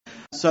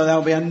So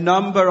there'll be a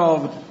number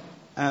of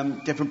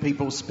different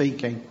people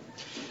speaking,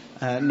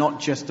 not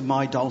just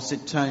my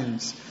dulcet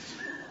tones.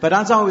 But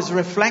as I was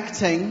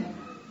reflecting,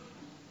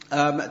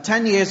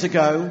 10 years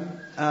ago,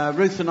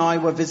 Ruth and I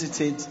were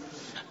visited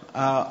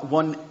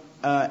one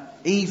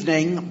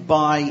evening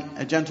by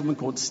a gentleman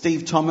called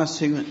Steve Thomas,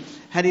 who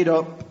headed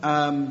up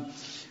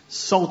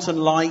Salt and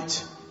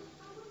Light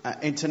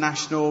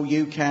International,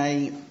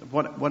 UK,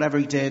 whatever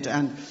he did.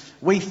 And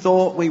we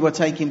thought we were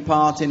taking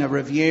part in a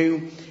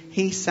review.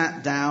 He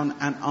sat down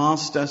and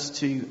asked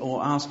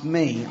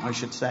me, I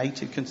should say,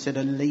 to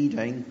consider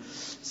leading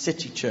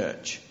City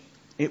Church.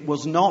 It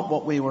was not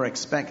what we were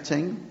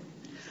expecting.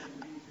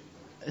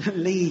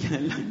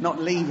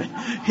 Not leaving.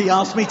 He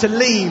asked me to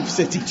leave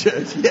City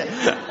Church.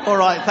 Yeah. All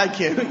right, thank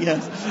you.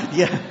 Yes.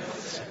 Yeah.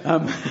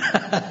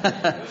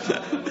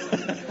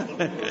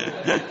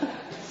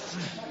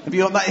 Have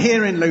you got that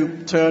hearing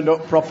loop turned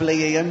up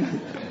properly,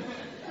 Ian?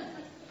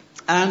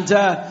 And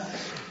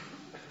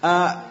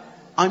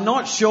I'm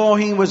not sure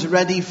he was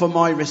ready for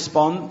my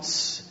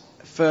response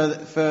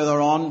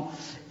further on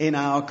in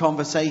our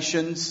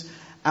conversations.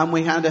 And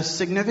we had a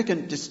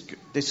significant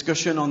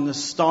discussion on the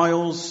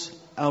styles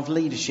of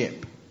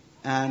leadership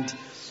and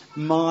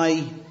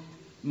my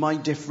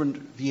different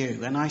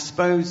view. And I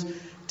suppose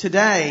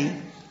today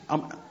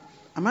I'm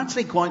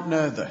actually quite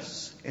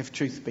nervous, if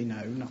truth be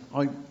known.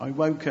 I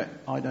woke at,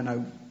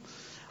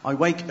 I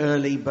wake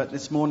early, but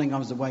this morning I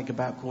was awake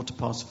about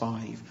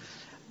 5:15.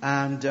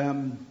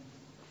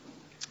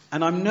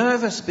 And I'm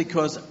nervous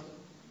because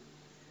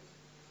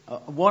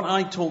what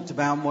I talked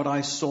about and what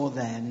I saw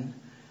then,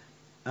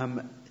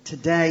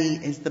 today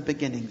is the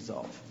beginnings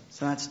of.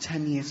 So that's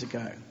 10 years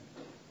ago.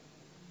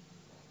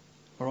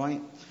 All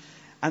right?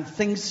 And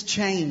things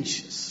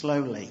change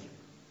slowly.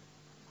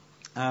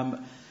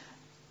 I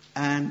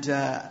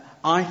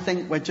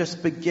think we're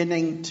just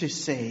beginning to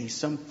see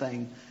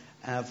something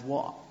of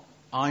what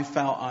I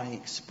felt I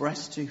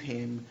expressed to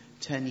him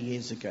 10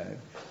 years ago.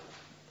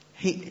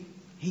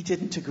 He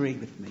didn't agree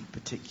with me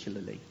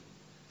particularly.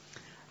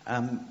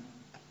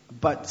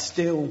 But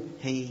still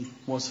he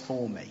was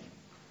for me,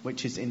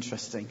 which is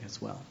interesting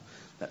as well.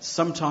 That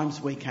sometimes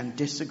we can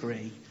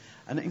disagree.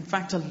 And in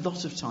fact, a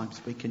lot of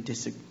times we can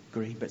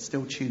disagree, but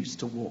still choose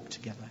to walk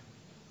together.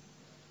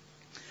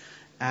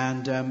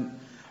 And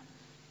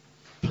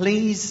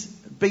please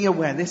be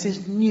aware, this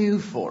is new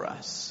for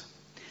us.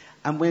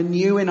 And we're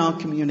new in our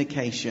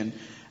communication.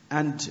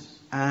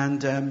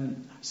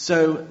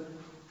 So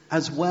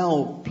as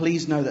well,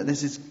 please know that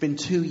this has been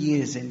 2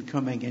 years in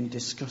coming in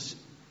discussions.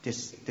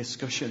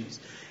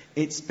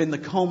 It's been the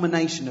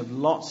culmination of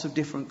lots of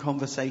different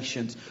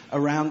conversations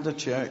around the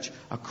church,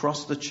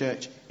 across the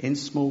church, in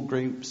small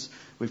groups.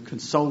 We've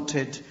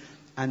consulted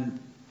and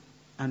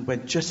we're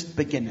just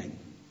beginning.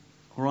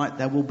 All right,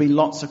 there will be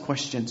lots of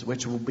questions,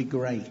 which will be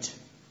great.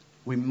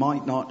 We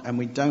might not, and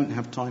we don't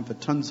have time for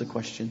tons of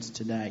questions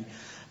today,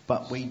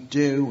 but we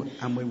do,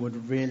 and we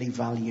would really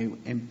value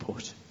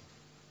input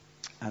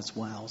as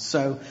well.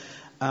 So,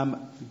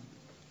 can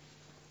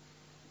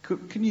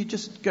you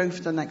just go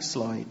for the next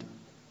slide?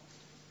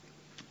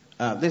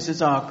 This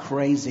is our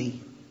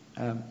crazy,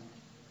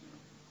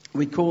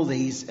 we call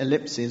these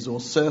ellipses or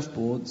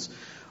surfboards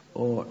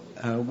or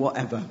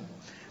whatever.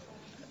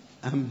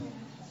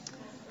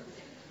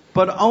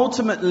 But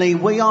ultimately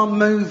we are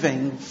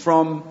moving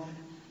from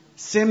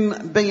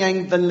Sim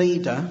being the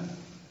leader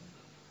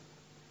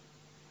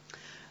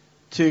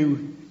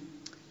to,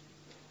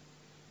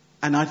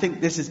 and I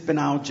think this has been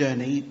our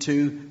journey,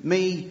 to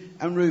me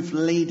and Ruth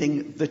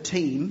leading the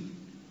team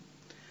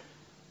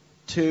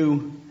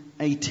to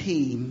a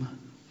team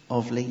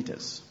of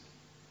leaders.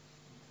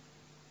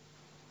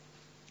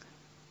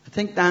 I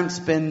think that's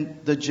been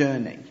the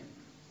journey.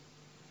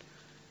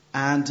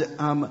 And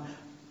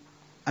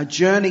a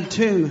journey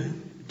too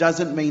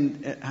doesn't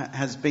mean it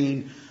has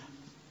been,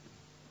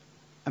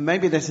 and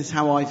maybe this is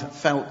how I've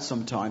felt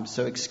sometimes,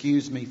 so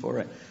excuse me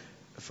for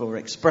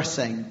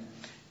expressing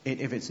it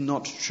if it's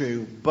not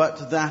true,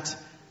 but that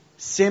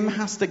Sim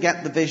has to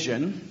get the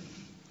vision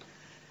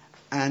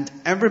and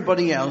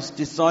everybody else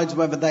decides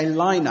whether they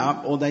line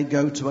up or they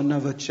go to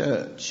another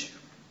church.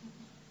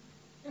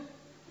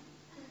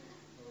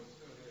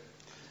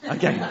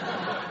 Okay.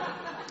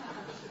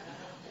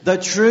 The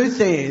truth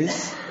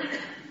is,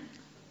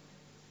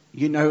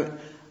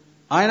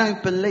 I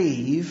don't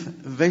believe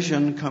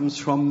vision comes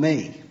from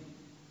me.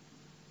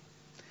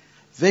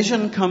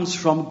 Vision comes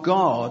from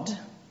God,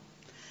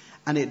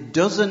 and it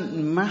doesn't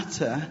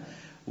matter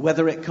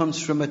whether it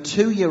comes from a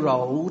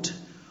 2-year-old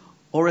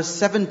or a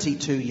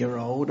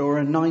 72-year-old or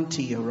a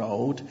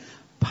 90-year-old.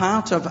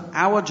 Part of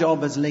our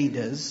job as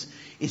leaders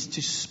is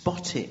to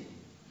spot it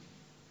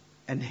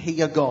and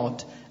hear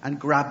God and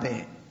grab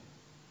it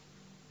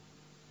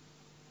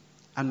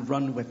and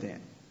run with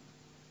it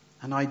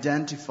and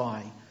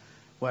identify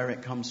where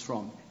it comes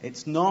from.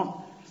 It's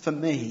not for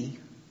me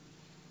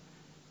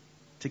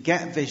to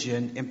get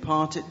vision,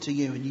 impart it to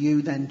you, and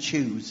you then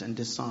choose and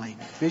decide.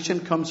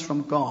 Vision comes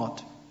from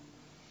God.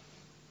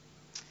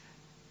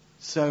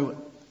 So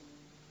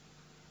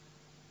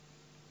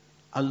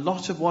a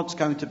lot of what's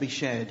going to be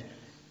shared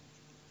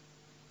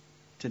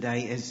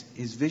today is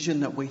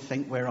vision that we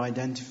think we're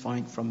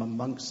identifying from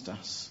amongst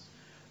us,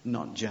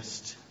 not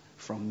just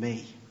from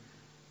me,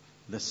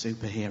 the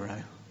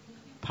superhero,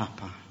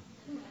 Papa.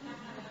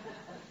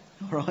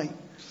 All right?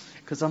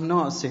 Because I'm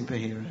not a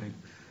superhero.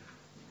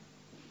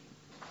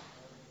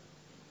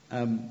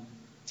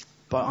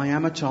 But I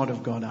am a child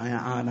of God,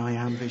 and I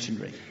am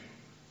visionary.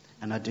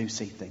 And I do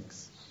see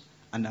things.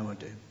 I know I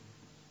do.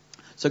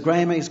 So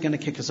Graham is going to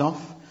kick us off.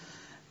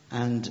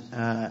 And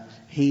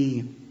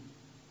he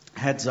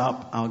heads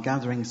up our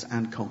gatherings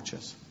and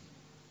cultures.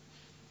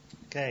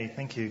 Okay,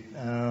 thank you.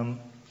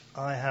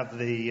 I have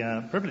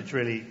the privilege,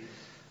 really,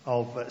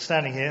 of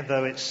standing here,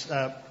 though it's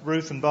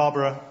Ruth and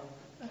Barbara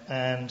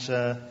and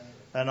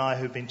I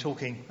who've been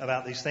talking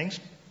about these things.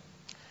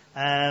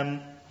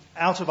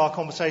 Out of our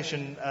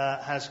conversation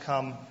has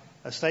come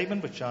a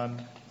statement, which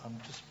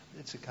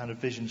it's a kind of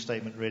vision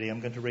statement, really.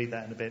 I'm going to read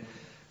that in a bit.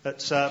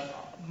 But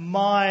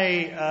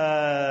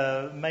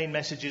my main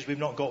message is we've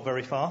not got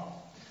very far.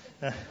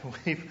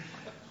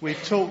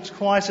 We've talked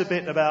quite a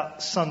bit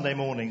about Sunday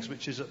mornings,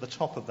 which is at the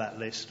top of that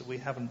list. We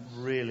haven't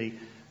really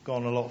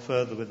gone a lot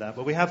further with that,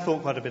 but we have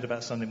thought quite a bit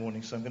about Sunday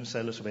mornings, so I'm going to say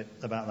a little bit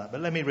about that.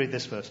 But let me read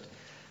this first.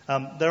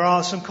 There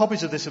are some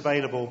copies of this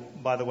available,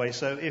 by the way,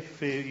 so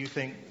if you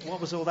think, what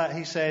was all that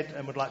he said,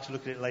 and would like to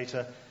look at it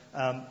later,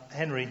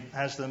 Henry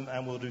has them,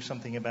 and we'll do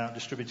something about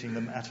distributing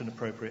them at an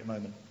appropriate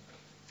moment.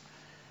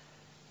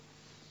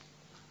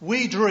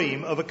 We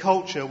dream of a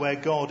culture where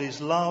God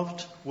is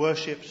loved,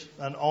 worshipped,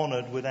 and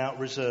honoured without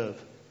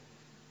reserve,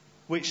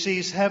 which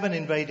sees heaven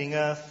invading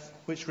earth,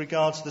 which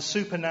regards the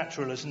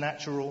supernatural as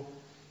natural,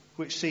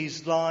 which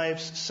sees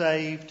lives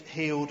saved,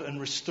 healed, and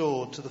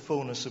restored to the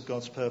fullness of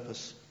God's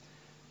purpose,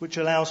 which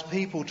allows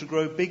people to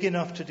grow big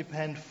enough to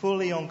depend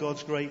fully on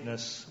God's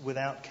greatness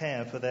without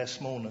care for their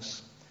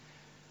smallness,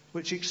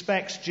 which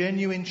expects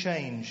genuine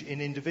change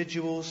in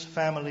individuals,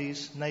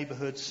 families,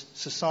 neighbourhoods,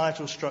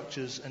 societal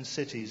structures, and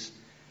cities,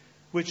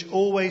 which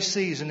always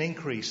sees an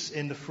increase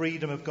in the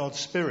freedom of God's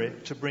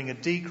Spirit to bring a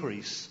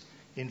decrease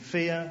in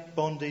fear,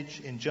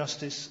 bondage,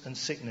 injustice, and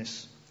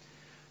sickness,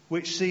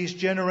 which sees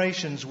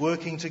generations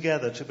working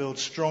together to build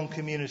strong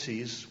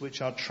communities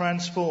which are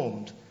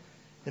transformed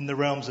in the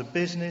realms of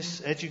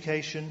business,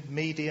 education,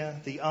 media,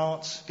 the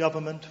arts,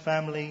 government,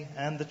 family,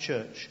 and the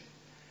church,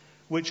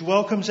 which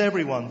welcomes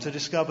everyone to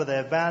discover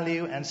their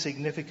value and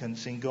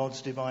significance in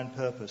God's divine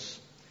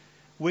purpose,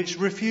 which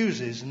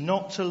refuses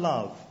not to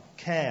love,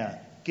 care,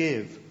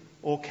 give,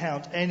 or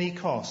count any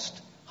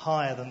cost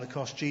higher than the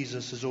cost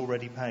Jesus has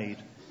already paid,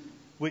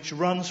 which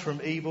runs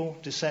from evil,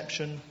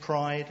 deception,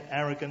 pride,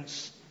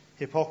 arrogance,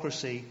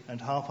 hypocrisy,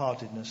 and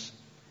half-heartedness,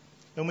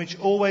 and which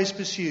always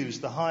pursues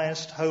the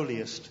highest,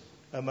 holiest,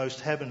 and most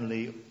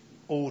heavenly,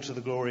 all to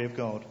the glory of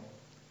God.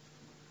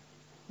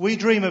 We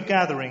dream of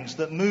gatherings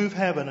that move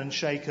heaven and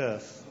shake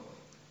earth,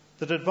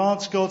 that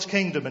advance God's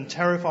kingdom and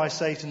terrify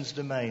Satan's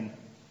domain,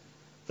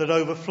 that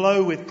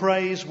overflow with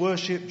praise,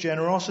 worship,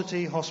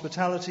 generosity,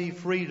 hospitality,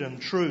 freedom,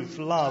 truth,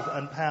 love,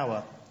 and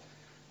power,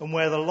 and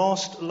where the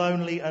lost,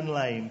 lonely, and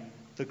lame,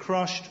 the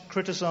crushed,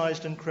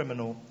 criticized, and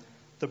criminal,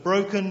 the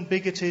broken,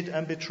 bigoted,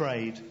 and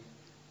betrayed,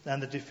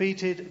 and the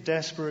defeated,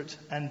 desperate,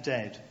 and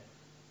dead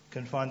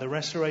can find the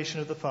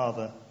restoration of the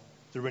Father,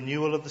 the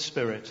renewal of the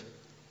Spirit,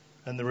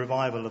 and the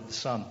revival of the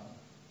Son.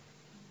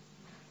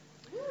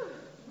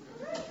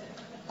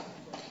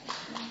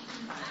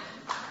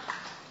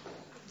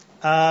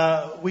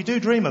 We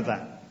do dream of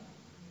that.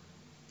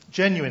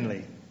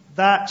 Genuinely.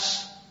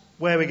 That's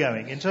where we're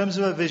going. In terms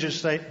of a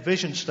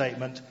vision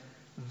statement,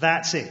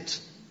 that's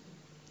it.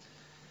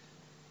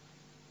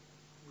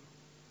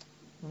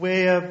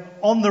 We're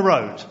on the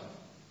road.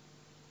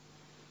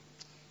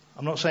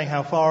 I'm not saying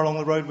how far along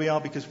the road we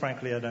are because,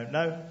 frankly, I don't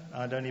know.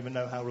 I don't even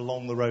know how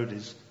long the road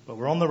is. But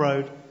we're on the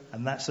road,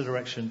 and that's the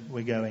direction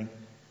we're going.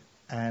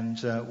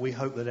 And we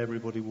hope that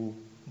everybody will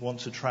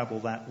want to travel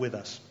that with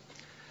us.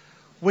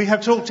 We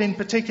have talked in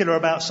particular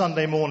about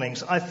Sunday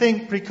mornings, I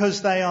think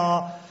because they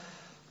are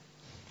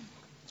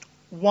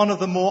one of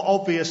the more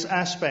obvious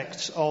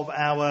aspects of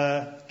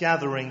our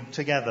gathering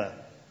together.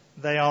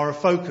 They are a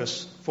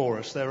focus for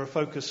us. They're a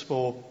focus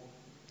for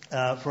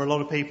a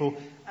lot of people.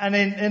 And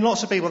in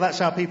lots of people, that's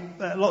how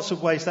lots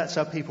of ways, that's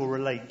how people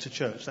relate to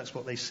church. That's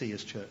what they see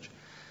as church.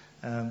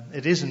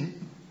 It isn't,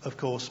 of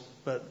course,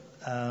 but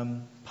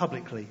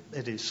publicly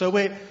it is. So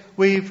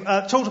we've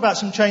talked about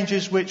some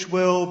changes which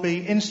will be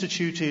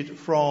instituted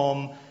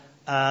from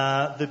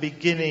the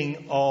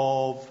beginning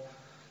of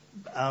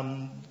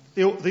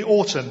the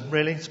autumn,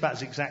 really. It's about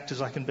as exact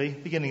as I can be.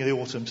 Beginning of the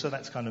autumn, so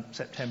that's kind of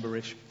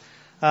September-ish.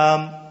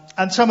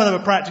 And some of them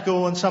are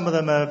practical and some of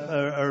them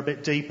are a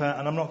bit deeper,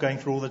 and I'm not going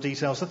through all the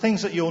details. The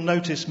things that you'll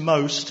notice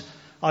most,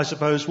 I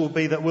suppose, will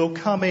be that we'll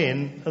come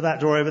in at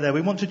that door over there.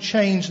 We want to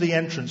change the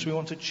entrance. We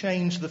want to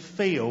change the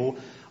feel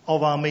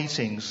of our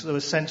meetings,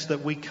 the sense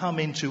that we come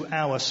into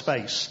our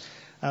space.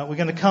 We're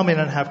going to come in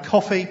and have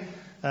coffee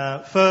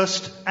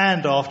first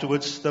and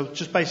afterwards, though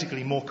just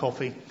basically more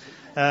coffee.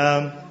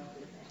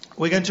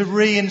 We're going to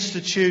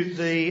reinstitute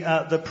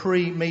the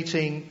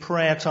pre-meeting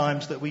prayer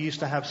times that we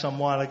used to have some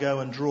while ago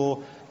and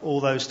draw all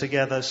those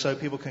together so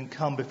people can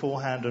come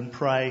beforehand and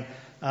pray.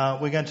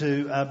 We're going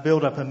to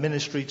build up a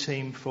ministry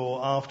team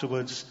for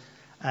afterwards,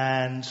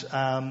 and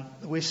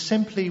we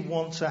simply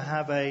want to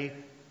have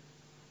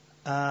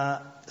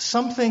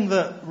something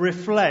that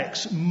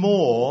reflects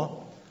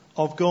more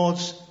of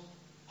God's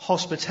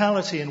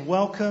hospitality and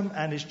welcome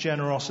and His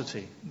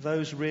generosity.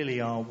 Those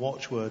really are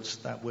watchwords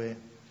that we're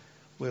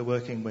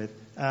working with.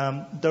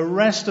 The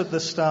rest of the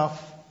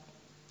stuff,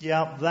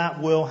 yeah,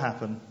 that will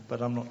happen,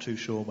 but I'm not too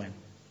sure when.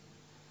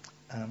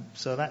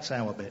 So that's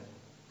our bit.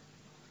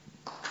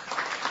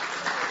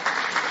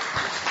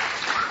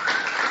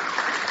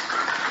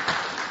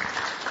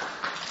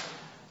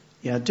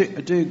 Yeah,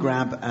 do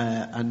grab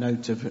a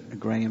note of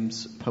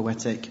Graham's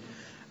poetic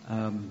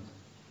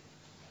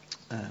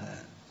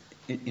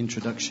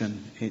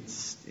introduction.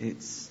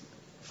 It's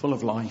full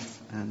of life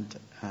and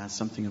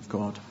something of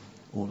God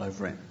all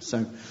over it.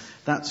 So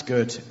that's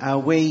good.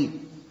 Our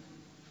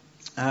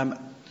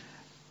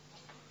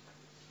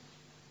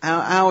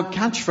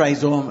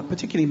catchphrase, or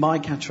particularly my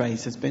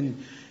catchphrase, has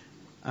been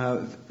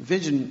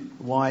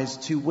vision-wise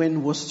to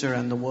win Worcester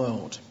and the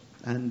world.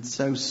 And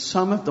so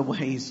some of the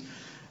ways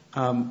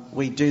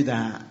we do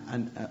that,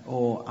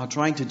 or are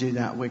trying to do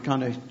that, we're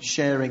kind of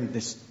sharing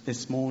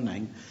this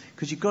morning,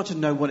 because you've got to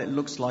know what it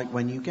looks like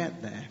when you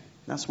get there.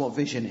 That's what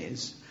vision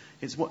is.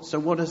 So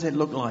what does it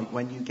look like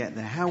when you get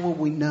there? How will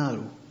we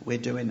know we're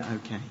doing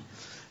okay?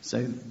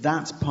 So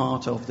that's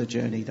part of the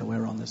journey that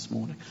we're on this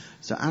morning.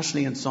 So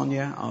Ashley and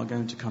Sonia are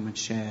going to come and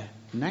share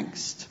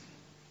next.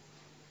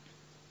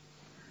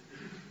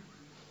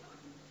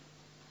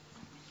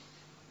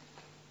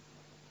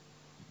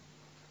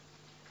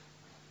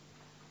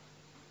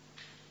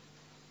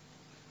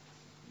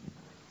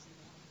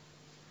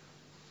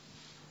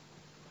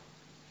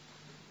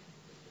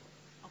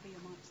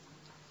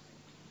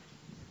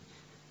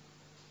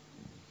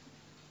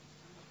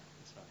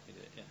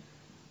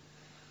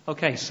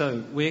 Okay,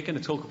 so we're going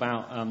to talk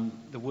about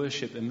the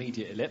worship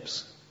immediate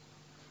ellipse.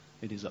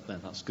 It is up there,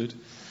 that's good.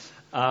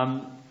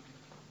 I'm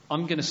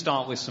going to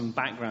start with some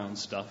background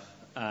stuff,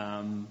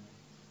 kind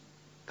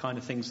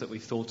of things that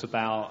we've thought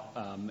about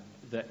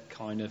that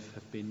kind of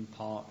have been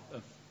part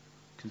of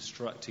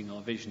constructing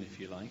our vision, if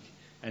you like.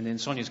 And then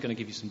Sonia's going to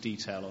give you some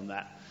detail on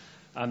that.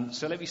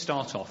 So let me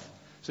start off.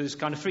 So there's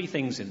kind of three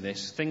things in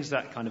this, things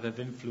that kind of have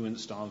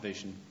influenced our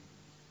vision.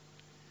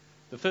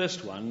 The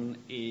first one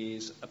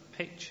is a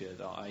picture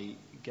that I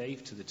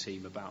gave to the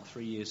team about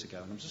 3 years ago,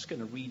 and I'm just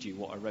going to read you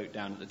what I wrote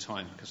down at the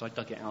time, because I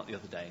dug it out the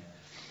other day.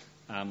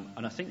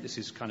 And I think this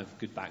is kind of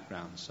good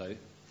background. So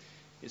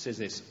it says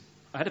this: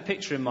 I had a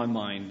picture in my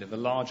mind of a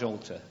large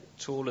altar,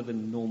 taller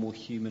than normal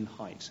human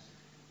height,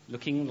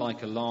 looking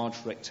like a large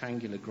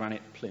rectangular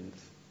granite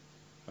plinth.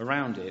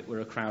 Around it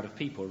were a crowd of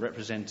people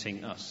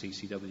representing us,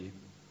 CCW.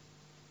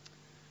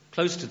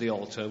 Close to the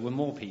altar were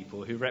more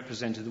people who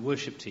represented the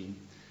worship team.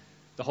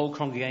 The whole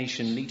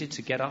congregation needed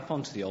to get up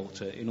onto the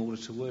altar in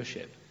order to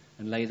worship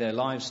and lay their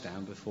lives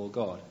down before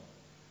God.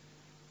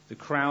 The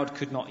crowd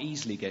could not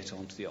easily get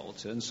onto the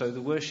altar, and so the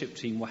worship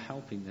team were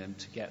helping them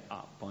to get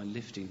up by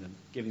lifting them,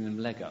 giving them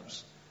leg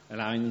ups,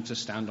 allowing them to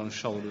stand on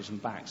shoulders and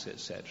backs,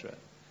 etc.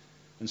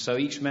 And so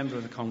each member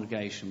of the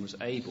congregation was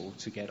able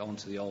to get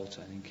onto the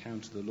altar and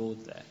encounter the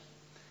Lord there.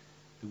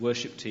 The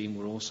worship team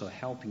were also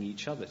helping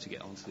each other to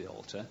get onto the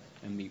altar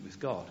and meet with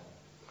God,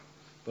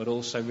 but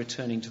also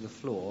returning to the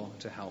floor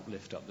to help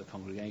lift up the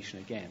congregation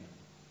again.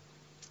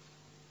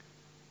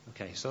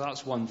 Okay, so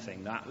that's one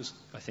thing. That was,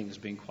 I think, has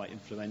been quite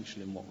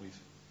influential in what we've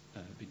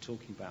been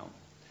talking about.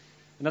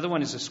 Another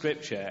one is a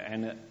scripture,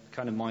 and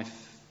kind of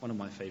one of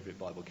my favourite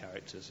Bible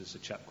characters is a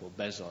chap called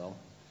Bezalel,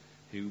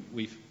 who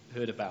we've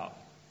heard about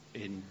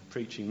in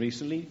preaching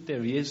recently.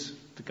 There he is,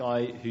 the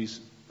guy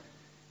who's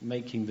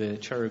making the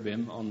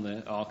cherubim on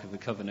the Ark of the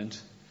Covenant.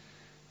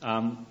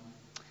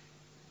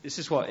 This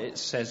is what it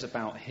says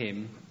about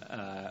him,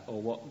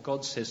 or what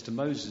God says to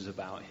Moses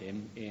about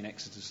him in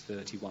Exodus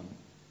 31.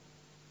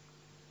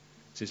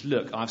 It says,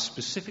 "Look, I've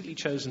specifically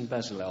chosen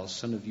Bezalel,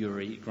 son of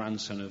Uri,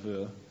 grandson of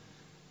Ur,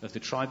 of the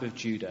tribe of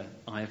Judah.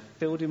 I have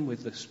filled him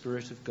with the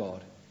Spirit of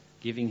God,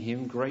 giving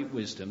him great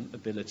wisdom,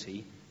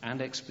 ability,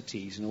 and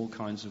expertise in all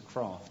kinds of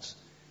crafts.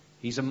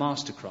 He's a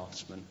master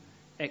craftsman,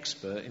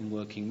 expert in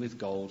working with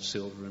gold,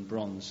 silver, and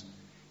bronze.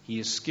 He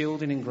is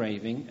skilled in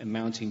engraving and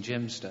mounting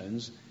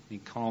gemstones, in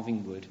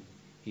carving wood.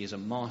 He is a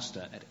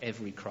master at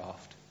every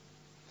craft.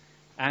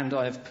 And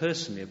I have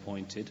personally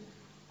appointed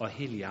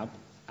Aholiab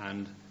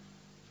and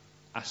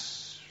I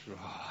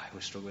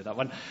always struggle with that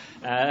one.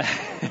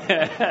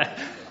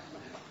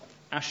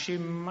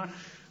 Ashimach.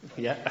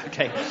 Yeah,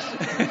 okay.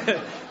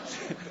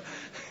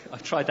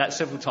 I've tried that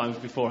several times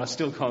before. I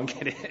still can't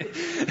get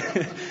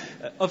it.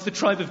 Of the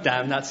tribe of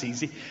Dan, that's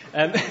easy.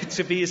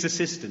 To be his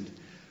assistant.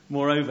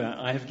 Moreover,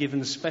 I have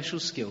given special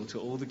skill to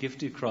all the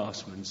gifted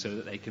craftsmen so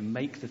that they can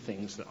make the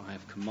things that I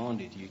have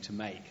commanded you to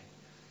make."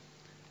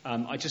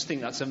 I just think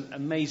that's an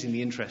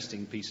amazingly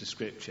interesting piece of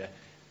scripture.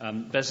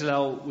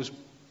 Bezalel was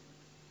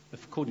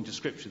according to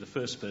Scripture, the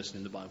first person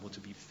in the Bible to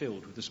be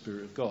filled with the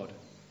Spirit of God.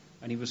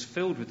 And he was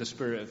filled with the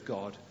Spirit of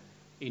God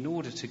in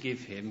order to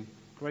give him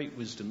great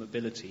wisdom,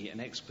 ability, and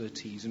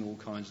expertise in all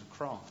kinds of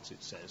crafts,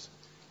 it says,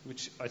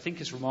 which I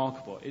think is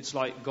remarkable. It's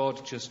like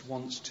God just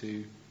wants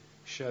to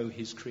show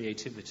his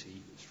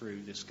creativity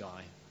through this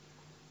guy.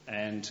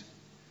 And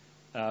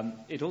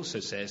it also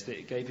says that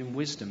it gave him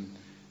wisdom.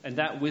 And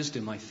that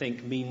wisdom, I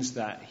think, means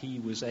that he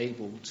was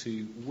able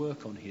to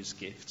work on his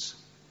gifts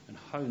and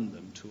hone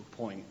them to a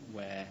point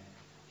where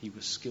he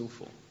was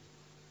skillful.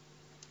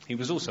 He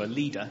was also a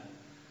leader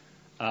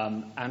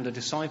and a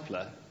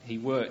discipler. He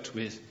worked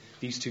with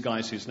these two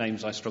guys whose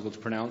names I struggle to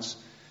pronounce.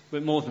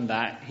 But more than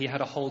that, he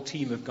had a whole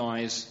team of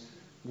guys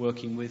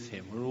working with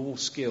him. We're all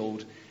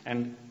skilled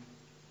and,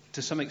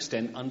 to some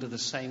extent, under the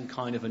same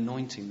kind of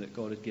anointing that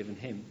God had given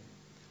him.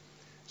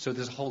 So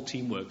there's a whole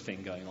teamwork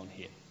thing going on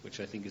here, which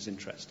I think is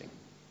interesting.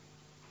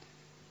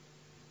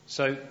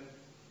 So,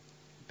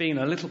 being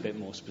a little bit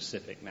more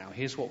specific now,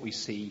 here's what we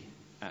see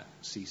at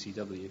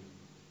CCW.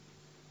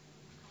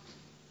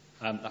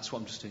 That's what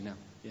I'm just doing now.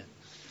 Yeah,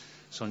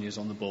 Sonia's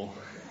on the ball,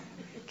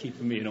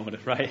 keeping me in order,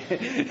 right?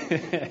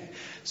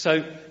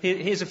 So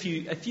here's a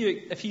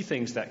few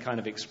things that kind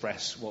of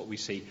express what we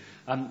see.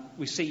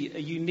 We see a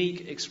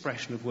unique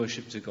expression of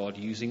worship to God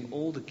using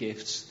all the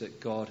gifts that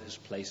God has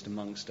placed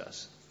amongst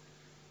us.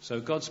 So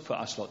God's put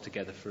us lot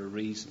together for a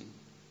reason.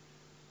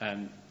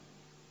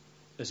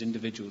 As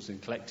individuals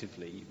and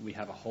collectively, we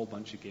have a whole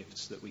bunch of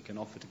gifts that we can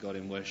offer to God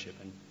in worship,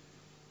 and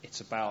it's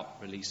about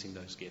releasing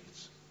those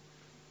gifts.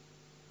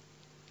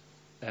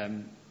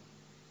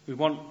 We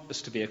want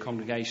us to be a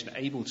congregation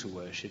able to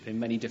worship in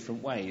many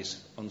different ways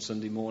on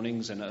Sunday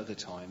mornings and at other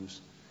times,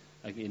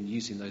 again,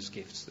 using those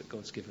gifts that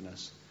God's given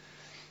us.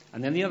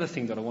 And then the other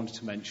thing that I wanted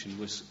to mention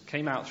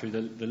came out through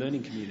the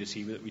learning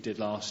community that we did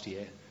last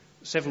year,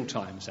 several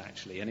times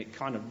actually, and it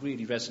kind of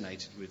really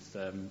resonated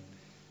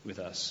with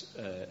us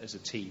as a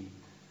team.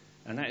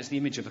 And that is the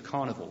image of a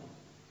carnival.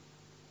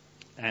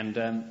 And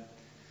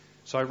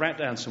so I wrote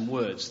down some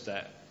words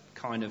that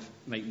kind of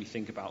make me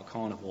think about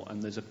carnival,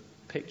 and there's a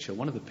picture,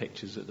 one of the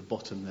pictures at the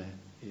bottom there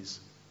is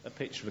a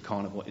picture of a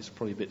carnival. It's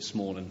probably a bit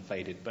small and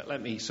faded, but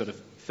let me sort of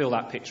fill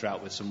that picture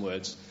out with some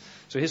words.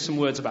 So here's some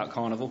words about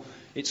carnival.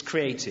 It's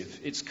creative,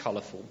 it's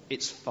colourful,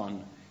 it's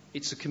fun,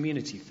 it's a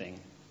community thing,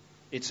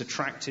 it's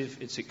attractive,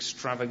 it's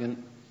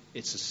extravagant,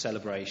 it's a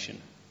celebration.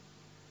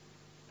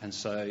 And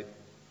so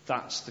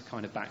that's the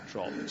kind of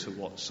backdrop to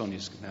what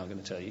Sonia's now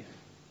going to tell you.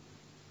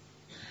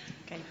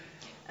 Okay.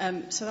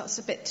 So that's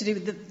a bit to do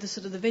with the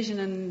sort of the vision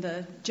and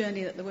the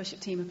journey that the worship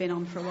team have been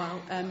on for a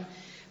while.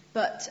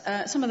 But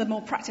some of the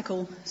more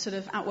practical sort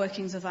of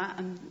outworkings of that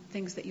and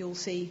things that you'll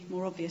see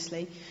more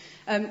obviously.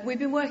 We've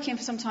been working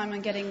for some time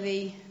on getting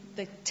the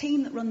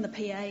team that run the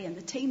PA and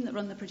the team that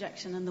run the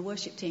projection and the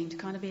worship team to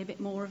kind of be a bit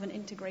more of an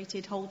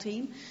integrated whole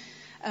team.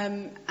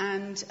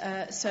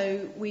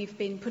 So we've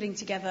been putting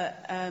together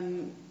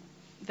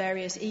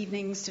various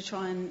evenings to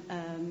try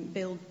and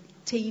build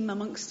team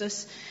amongst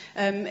us.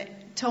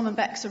 Tom and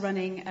Bex are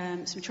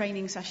running some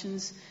training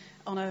sessions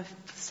on a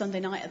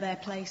Sunday night at their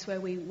place where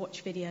we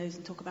watch videos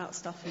and talk about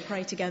stuff and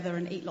pray together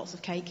and eat lots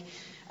of cake.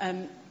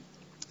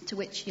 To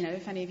which, you know,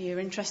 if any of you are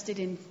interested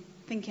in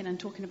thinking and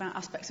talking about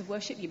aspects of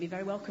worship, you'd be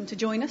very welcome to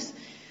join us.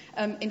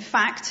 In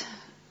fact,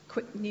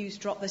 quick news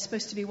drop, there's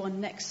supposed to be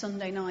one next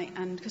Sunday night,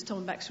 and because Tom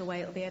and Bex are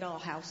away, it'll be at our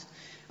house.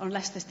 Or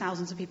unless there's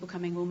thousands of people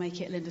coming, we'll make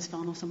it at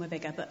Lindisfarne or somewhere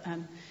bigger. But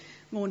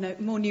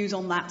more news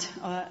on that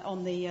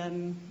on the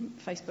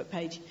Facebook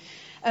page.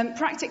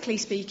 Practically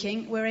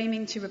speaking, we're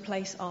aiming to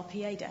replace our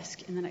PA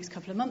desk in the next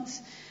couple of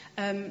months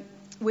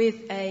with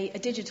a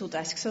digital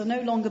desk. So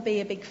there'll no longer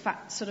be a big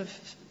fat sort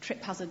of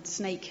trip hazard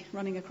snake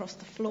running across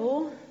the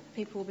floor.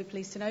 People will be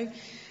pleased to know.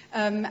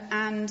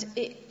 And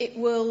it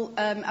will,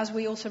 as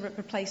we also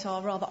replace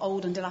our rather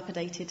old and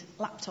dilapidated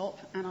laptop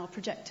and our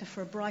projector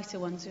for a brighter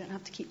one, so you don't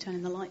have to keep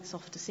turning the lights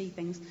off to see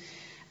things,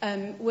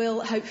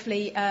 will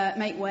hopefully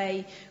make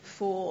way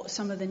for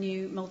some of the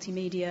new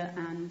multimedia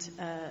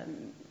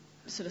and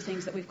sort of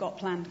things that we've got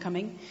planned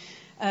coming.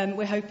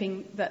 We're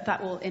hoping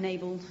that will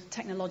enable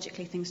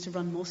technologically things to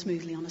run more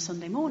smoothly on a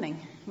Sunday morning,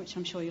 which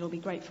I'm sure you'll all be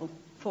grateful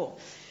for.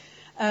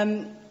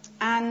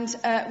 And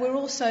we're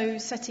also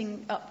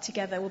setting up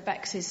together, well,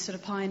 Bex is sort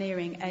of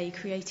pioneering a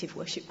creative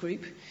worship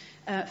group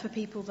for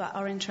people that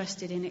are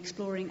interested in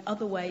exploring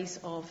other ways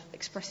of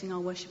expressing our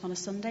worship on a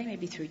Sunday,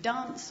 maybe through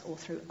dance or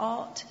through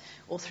art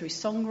or through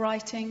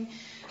songwriting.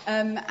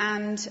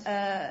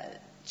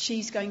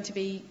 She's going to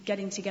be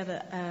getting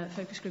together a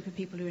focus group of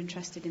people who are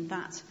interested in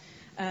that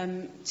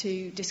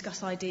to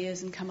discuss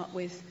ideas and come up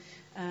with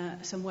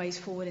some ways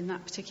forward in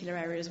that particular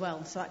area as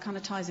well. So that kind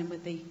of ties in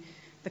with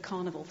the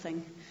carnival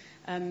thing,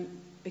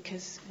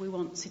 because we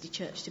want City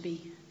Church to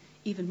be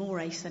even more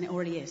ace than it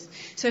already is.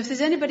 So if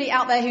there's anybody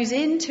out there who's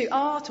into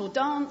art or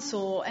dance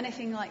or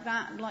anything like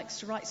that and likes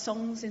to write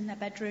songs in their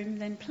bedroom,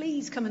 then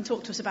please come and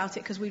talk to us about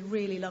it, because we'd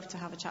really love to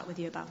have a chat with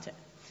you about it.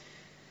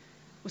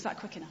 Was that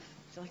quick enough?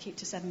 Shall I keep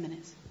to 7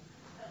 minutes?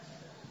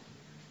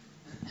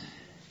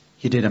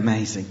 You did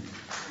amazing.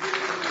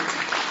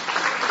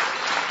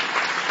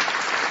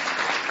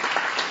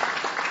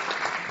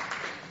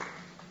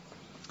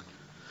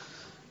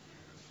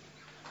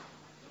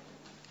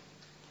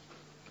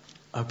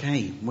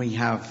 Okay, we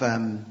have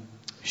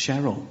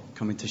Cheryl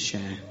coming to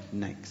share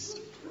next.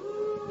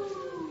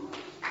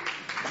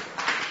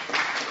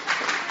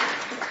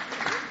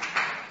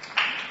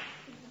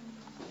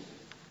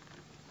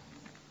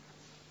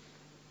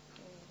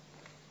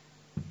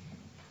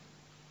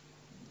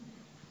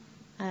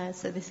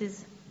 So this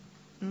is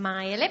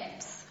my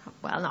ellipse.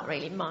 Well, not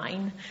really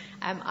mine.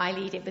 I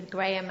lead it with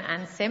Graham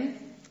and Sim.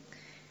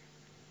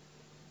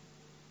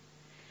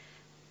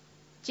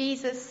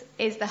 Jesus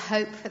is the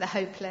hope for the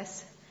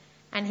hopeless,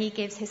 and he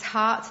gives his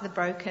heart to the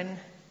broken,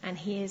 and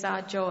he is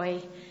our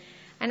joy.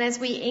 And as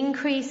we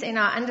increase in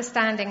our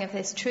understanding of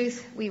this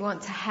truth, we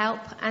want to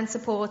help and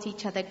support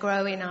each other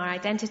grow in our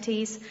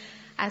identities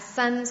as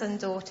sons and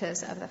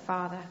daughters of the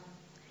Father,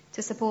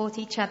 to support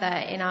each other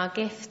in our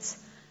gifts,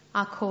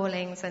 our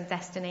callings and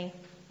destiny.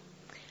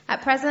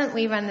 At present,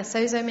 we run the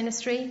Sozo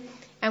ministry,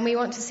 and we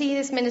want to see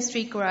this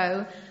ministry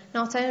grow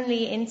not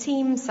only in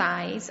team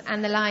size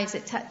and the lives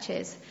it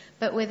touches,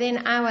 but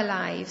within our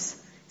lives,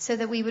 so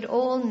that we would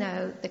all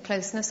know the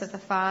closeness of the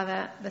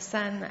Father, the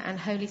Son, and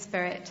Holy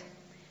Spirit,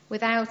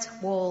 without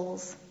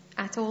walls,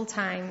 at all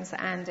times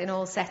and in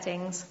all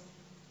settings.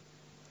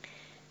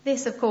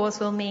 This, of course,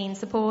 will mean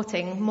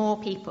supporting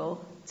more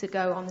people to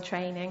go on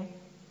training.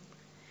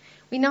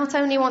 We not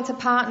only want to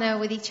partner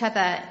with each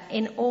other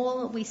in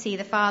all we see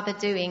the Father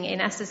doing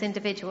in us as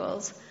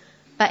individuals,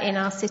 but in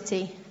our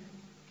city.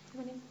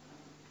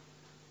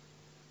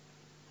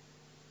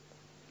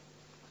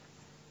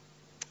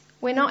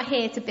 We're not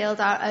here to build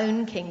our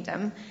own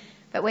kingdom,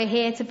 but we're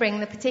here to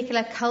bring the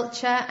particular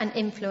culture and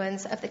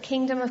influence of the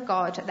kingdom of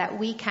God that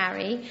we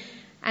carry.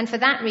 And for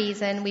that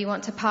reason, we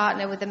want to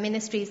partner with the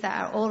ministries that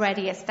are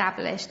already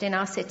established in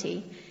our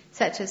city,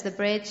 such as the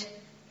Bridge,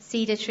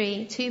 Cedar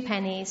Tree, Two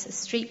Pennies,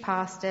 Street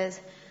Pastors,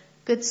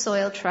 Good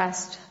Soil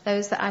Trust,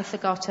 those that I've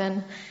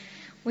forgotten.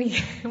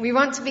 We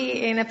want to be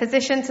in a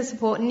position to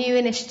support new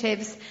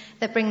initiatives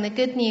that bring the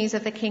good news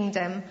of the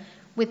kingdom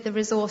with the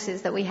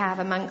resources that we have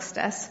amongst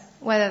us,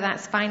 whether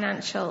that's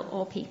financial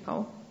or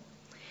people.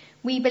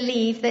 We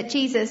believe that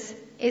Jesus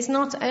is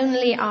not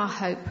only our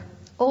hope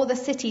or the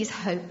city's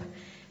hope,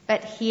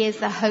 but he is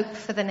the hope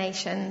for the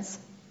nations.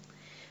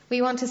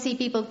 We want to see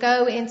people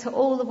go into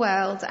all the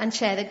world and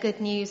share the good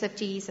news of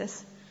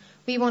Jesus.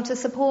 We want to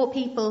support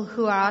people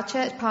who are our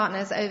church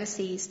partners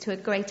overseas to a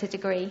greater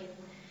degree.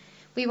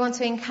 We want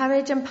to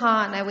encourage and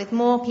partner with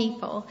more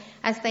people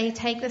as they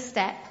take the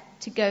step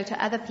to go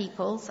to other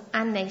peoples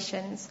and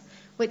nations,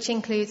 which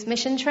includes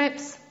mission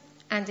trips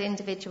and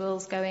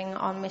individuals going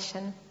on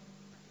mission.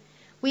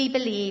 We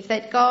believe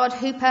that God,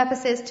 who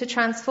purposes to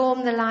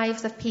transform the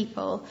lives of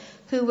people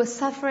who were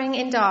suffering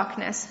in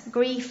darkness,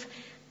 grief,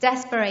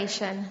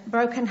 desperation,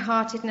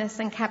 brokenheartedness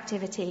and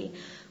captivity,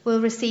 will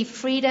receive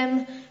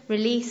freedom,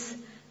 release,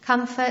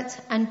 comfort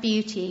and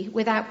beauty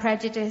without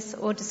prejudice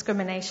or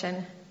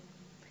discrimination.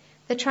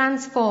 The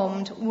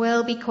transformed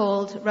will be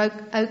called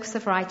oaks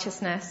of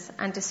righteousness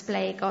and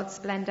display God's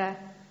splendor.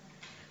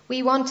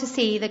 We want to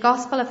see the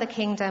gospel of the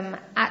kingdom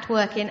at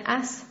work in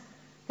us,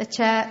 the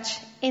church,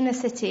 in the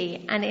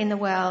city and in the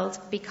world,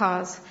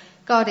 because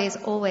God is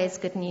always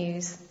good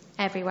news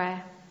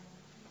everywhere.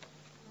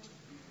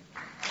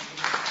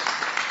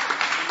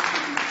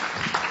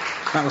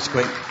 That was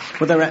quick.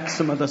 Were there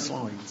some other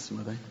slides?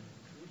 Were they?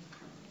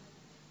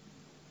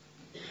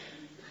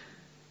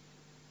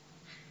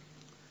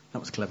 That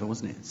was clever,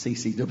 wasn't it?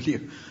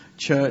 CCW,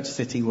 Church,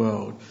 City,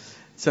 World.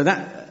 So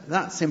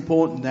that's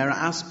important. There are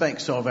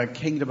aspects of a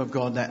kingdom of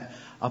God that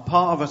are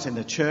part of us in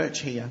the church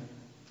here.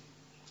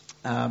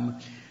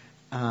 In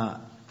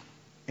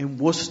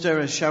Worcester,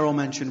 as Cheryl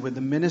mentioned, with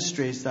the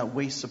ministries that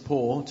we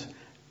support,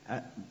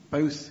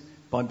 both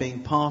by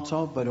being part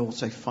of, but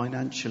also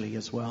financially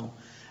as well.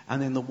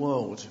 And in the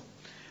world,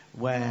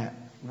 where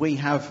we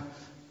have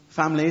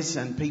families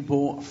and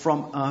people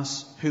from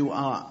us who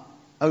are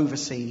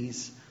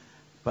overseas.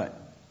 But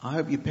I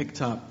hope you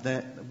picked up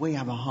that we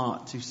have a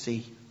heart to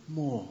see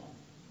more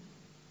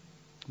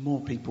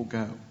people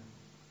go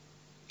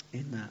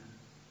in that.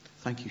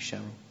 Thank you,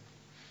 Cheryl.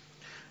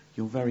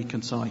 You're very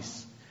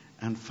concise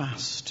and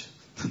fast.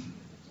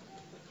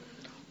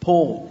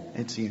 Paul,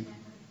 it's you.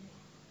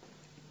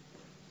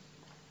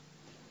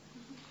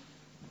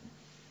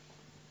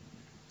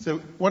 So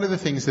one of the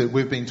things that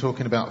we've been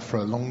talking about for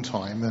a long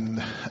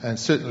time, and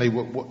certainly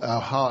what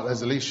our heart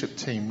as a leadership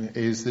team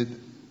is that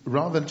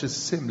rather than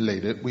just Sim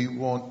lead it, we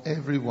want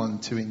everyone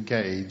to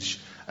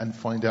engage and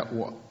find out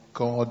what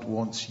God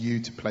wants you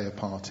to play a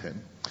part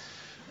in.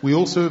 We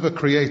also have a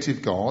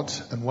creative God,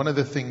 and one of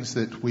the things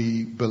that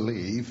we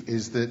believe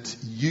is that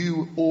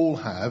you all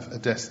have a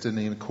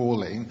destiny and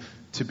calling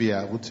to be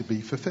able to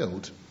be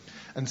fulfilled.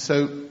 And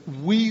so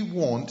we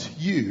want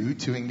you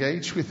to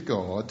engage with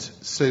God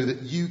so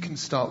that you can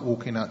start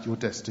walking out your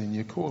destiny and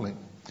your calling.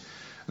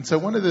 And so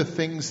one of the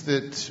things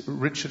that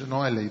Richard and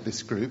I lead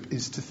this group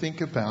is to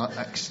think about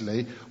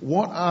actually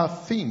what are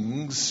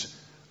things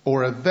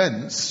or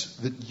events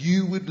that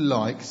you would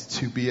like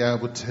to be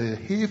able to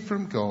hear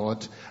from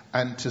God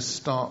and to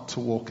start to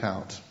walk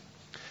out.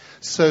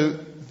 So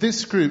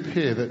this group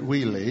here that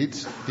we lead,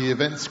 the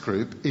events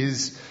group,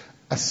 is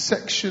a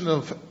section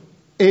of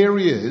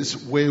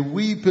areas where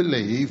we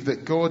believe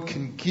that God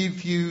can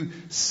give you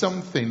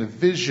something, a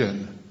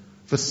vision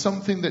for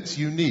something that's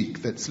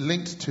unique, that's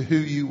linked to who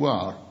you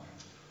are.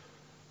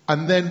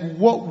 And then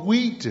what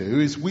we do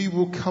is we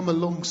will come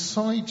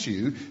alongside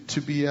you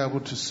to be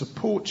able to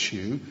support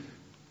you,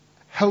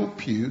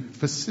 help you,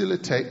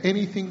 facilitate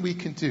anything we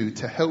can do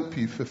to help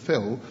you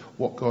fulfill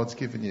what God's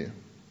given you.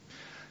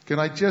 Can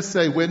I just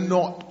say, we're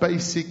not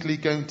basically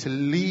going to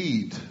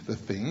lead the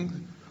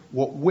thing.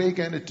 What we're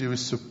going to do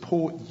is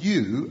support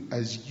you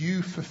as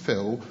you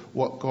fulfill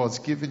what God's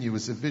given you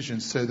as a vision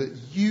so that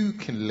you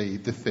can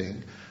lead the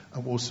thing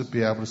and also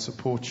be able to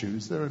support you.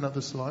 Is there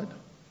another slide?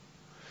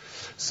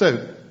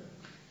 So,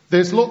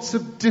 there's lots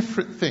of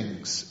different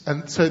things.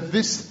 And so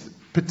this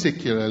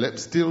particular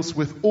ellipse deals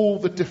with all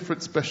the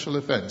different special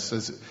events.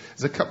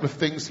 There's a couple of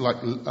things like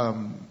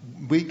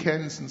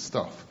weekends and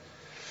stuff.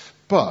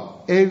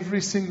 But every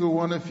single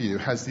one of you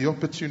has the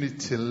opportunity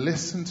to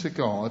listen to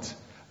God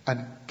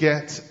and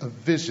get a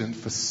vision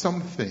for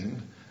something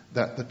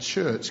that the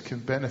church can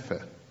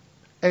benefit.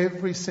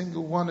 Every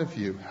single one of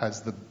you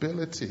has the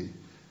ability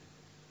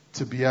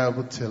to be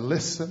able to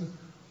listen,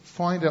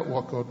 find out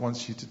what God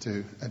wants you to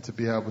do, and to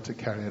be able to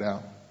carry it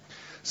out.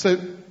 So,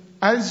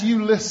 as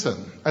you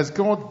listen, as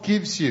God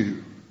gives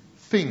you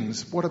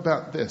things, what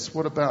about this?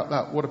 What about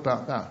that? What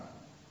about that?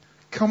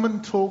 Come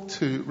and talk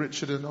to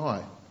Richard and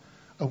I.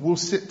 And we'll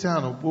sit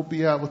down and we'll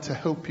be able to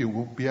help you.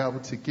 We'll be able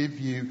to give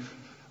you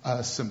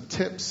some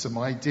tips, some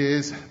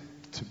ideas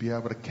to be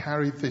able to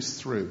carry this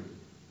through.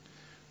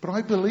 But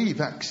I believe,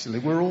 actually,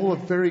 we're all a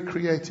very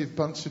creative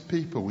bunch of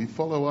people. We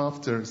follow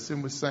after, as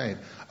Sim was saying,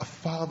 a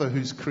Father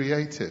who's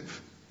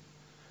creative.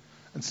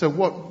 And so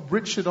what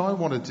Richard and I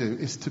want to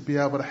do is to be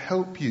able to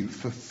help you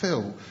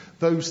fulfill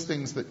those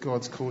things that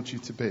God's called you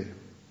to be.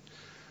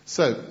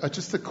 So,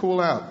 just to call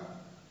out,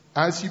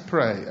 as you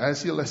pray,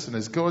 as you listen,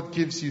 as God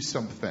gives you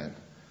something,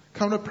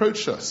 come and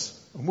approach us.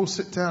 And we'll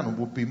sit down and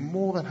we'll be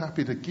more than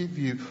happy to give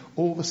you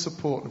all the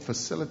support and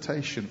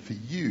facilitation for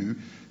you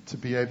to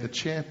be able to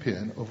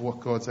champion of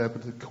what God's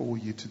able to call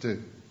you to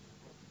do.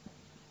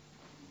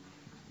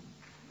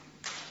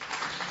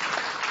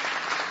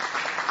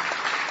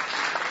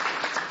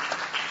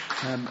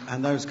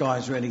 And those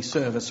guys really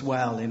serve us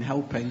well in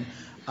helping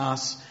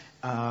us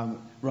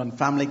run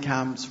family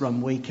camps,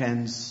 run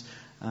weekends,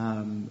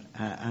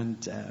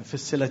 and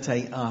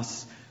facilitate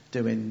us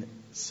doing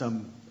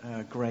some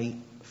great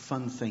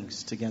fun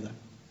things together.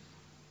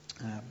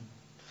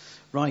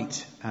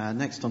 Right,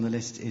 next on the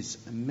list is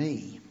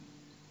me.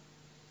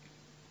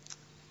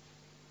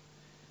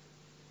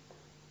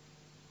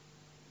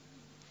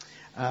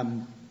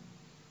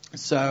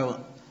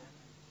 So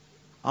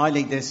I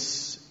lead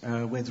this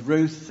with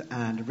Ruth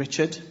and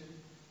Richard.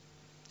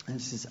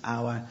 This is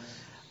our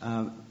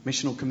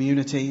missional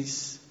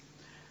communities,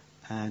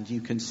 and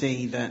you can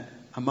see that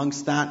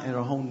amongst that there are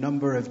a whole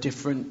number of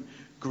different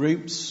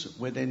groups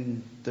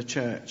within the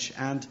church.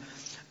 And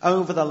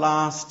over the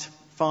last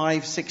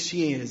 5-6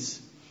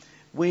 years,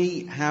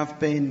 we have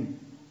been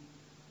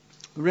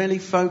really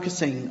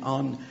focusing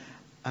on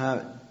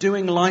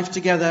doing life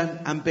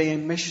together and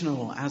being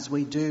missional as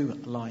we do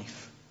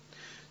life.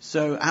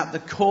 So at the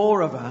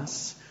core of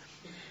us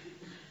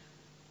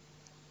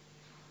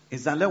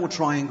is that little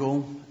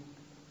triangle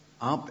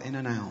up, in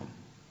and out.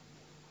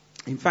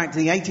 In fact,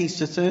 the 80s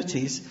to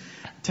 30s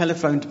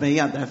telephoned me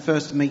at their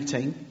first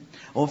meeting,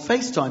 or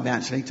FaceTime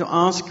actually, to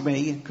ask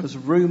me, because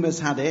rumours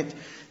had it,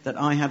 that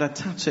I had a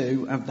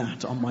tattoo of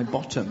that on my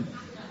bottom.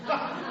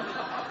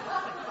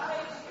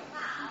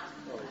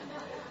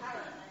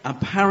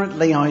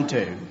 Apparently I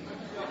do.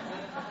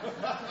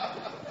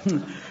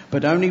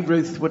 But only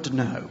Ruth would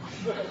know.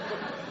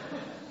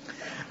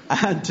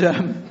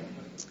 And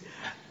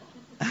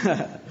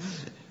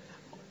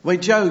we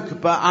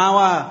joke, but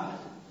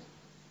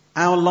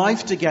our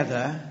life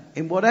together,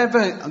 in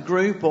whatever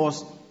group or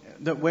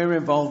that we're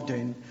involved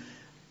in,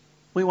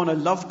 we want to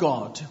love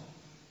God,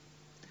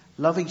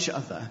 love each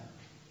other,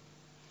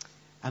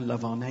 and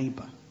love our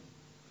neighbour.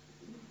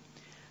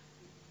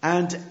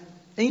 And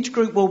each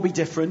group will be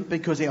different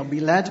because it'll be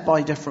led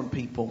by different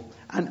people,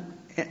 and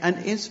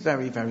is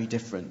very, very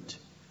different.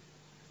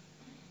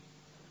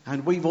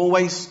 And we've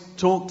always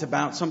talked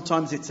about,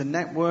 sometimes it's a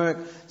network,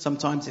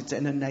 sometimes it's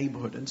in a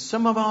neighbourhood. And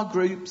some of our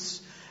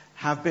groups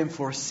have been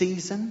for a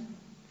season.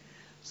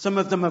 Some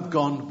of them have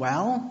gone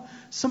well.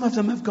 Some of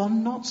them have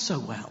gone not so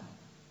well.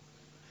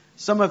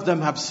 Some of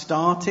them have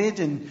started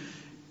and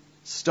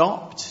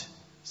stopped.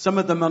 Some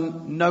of them are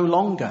no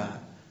longer.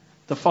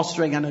 The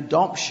fostering and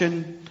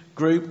adoption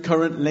group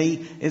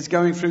currently is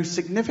going through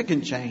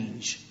significant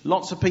change.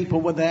 Lots of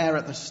people were there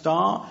at the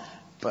start,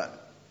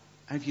 but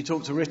if you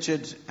talk to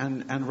Richard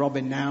and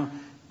Robin now,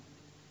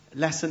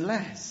 less and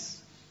less.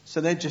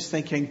 So they're just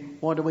thinking,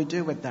 what do we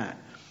do with that?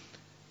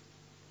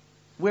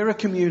 We're a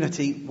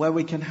community where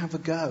we can have a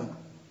go.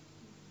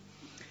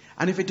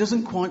 And if it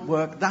doesn't quite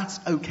work, that's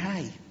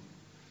okay.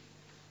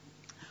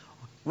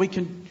 We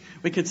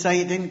could say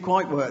it didn't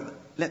quite work.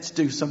 let's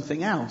do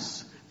something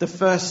else. The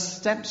First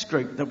Steps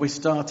group that we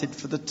started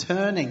for the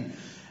turning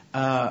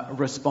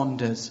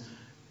responders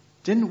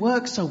didn't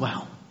work so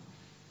well.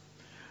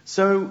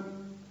 So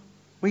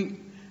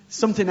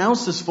something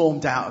else has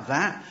formed out of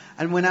that,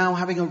 and we're now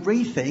having a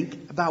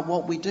rethink about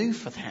what we do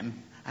for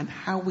them and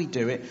how we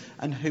do it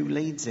and who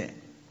leads it.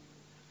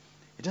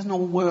 It doesn't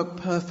all work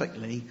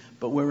perfectly,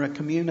 but we're a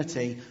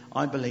community,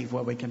 I believe,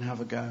 where we can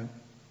have a go.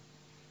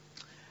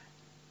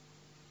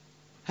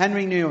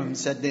 Henry Newham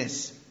said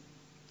this: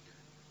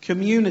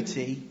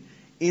 community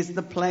is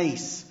the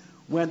place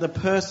where the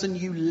person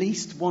you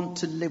least want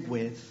to live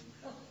with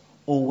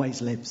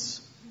always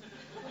lives.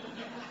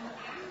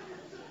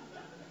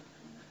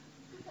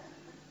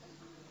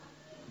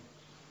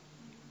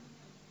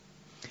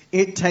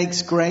 It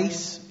takes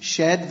grace,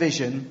 shared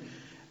vision,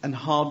 and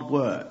hard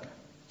work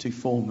to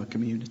form a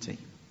community.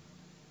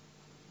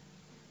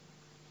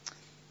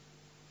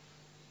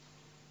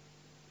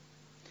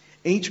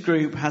 Each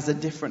group has a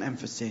different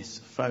emphasis,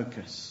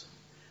 focus,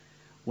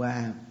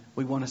 where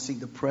we want to see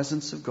the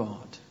presence of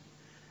God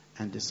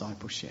and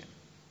discipleship.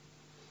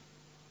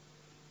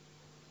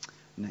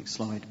 Next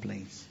slide,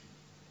 please.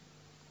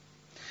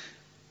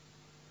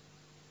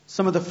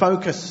 Some of the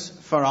focus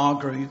for our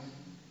group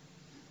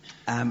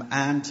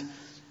and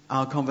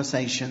our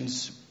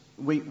conversations,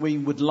 we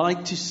would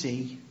like to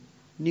see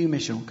new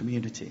missional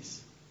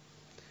communities,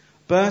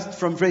 birthed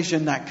from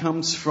vision that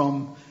comes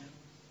from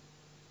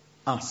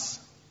us.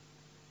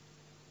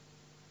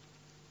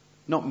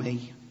 Not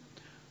me,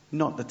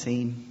 not the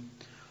team,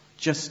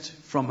 just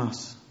from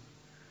us,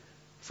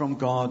 from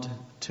God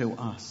to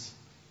us.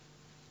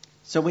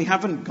 So we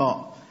haven't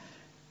got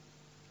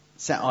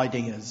set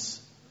ideas.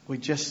 We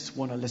just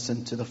want to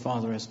listen to the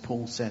Father, as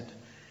Paul said.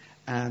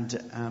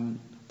 And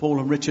Paul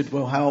and Richard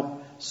will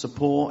help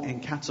support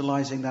in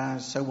catalysing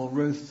that. So will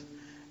Ruth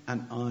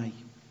and I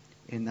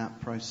in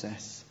that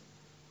process.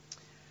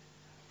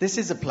 This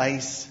is a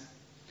place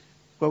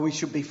where we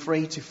should be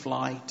free to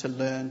fly, to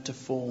learn, to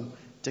fall,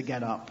 to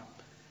get up,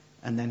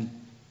 and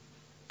then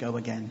go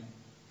again.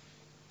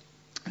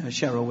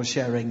 Cheryl was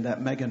sharing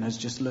that Megan has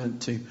just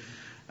learned to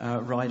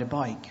ride a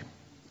bike.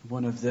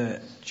 One of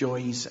the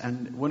joys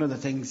and one of the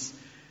things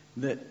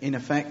that, in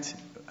effect,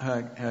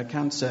 her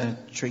cancer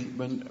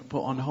treatment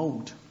put on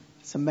hold.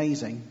 It's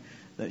amazing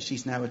that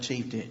she's now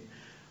achieved it.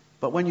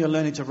 But when you're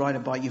learning to ride a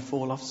bike, you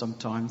fall off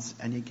sometimes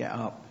and you get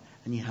up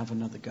and you have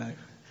another go.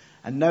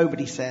 And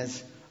nobody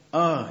says,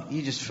 "Oh,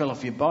 you just fell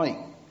off your bike.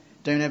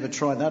 Don't ever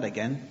try that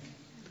again."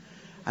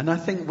 And I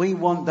think we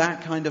want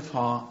that kind of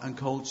heart and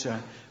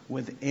culture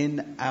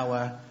within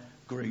our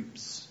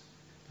groups.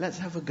 Let's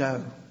have a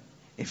go.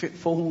 If it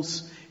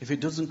falls, if it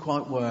doesn't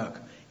quite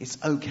work, it's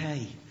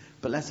okay.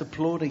 But let's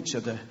applaud each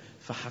other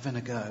for having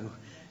a go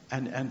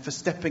and for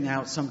stepping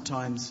out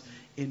sometimes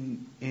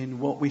in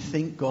what we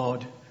think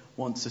God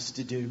wants us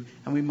to do.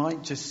 And we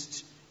might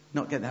just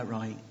not get that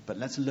right, but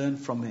let's learn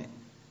from it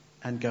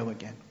and go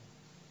again.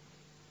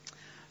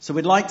 So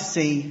we'd like to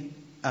see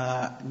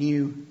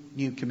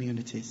new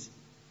communities.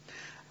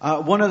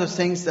 One of the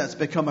things that's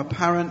become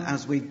apparent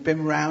as we've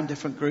been around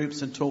different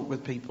groups and talked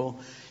with people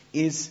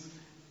is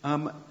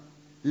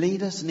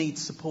leaders need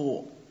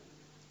support.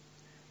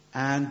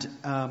 And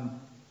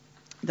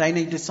they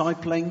need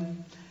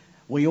discipling.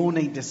 We all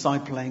need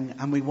discipling.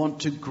 And we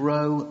want to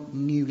grow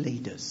new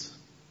leaders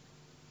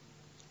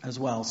as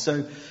well.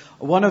 So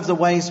one of the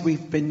ways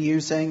we've been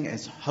using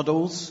is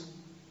huddles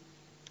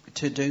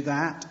to do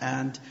that.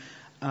 And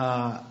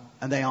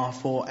they are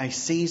for a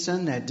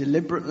season. They're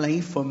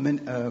deliberately for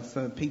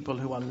people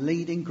who are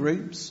leading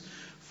groups,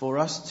 for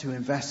us to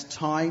invest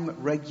time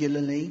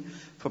regularly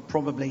for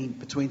probably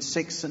between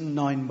 6 and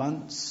 9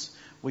 months.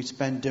 We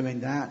spend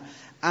doing that.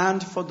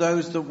 And for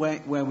those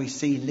where we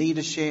see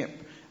leadership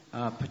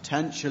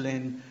potential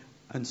in,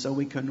 and so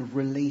we can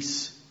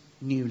release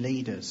new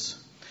leaders.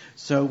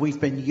 So we've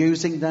been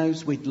using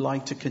those. We'd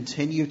like to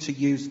continue to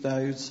use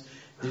those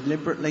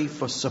deliberately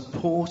for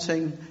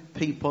supporting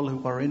people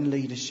who are in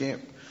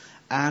leadership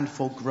and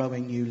for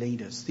growing new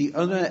leaders. The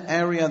other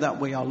area that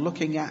we are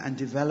looking at and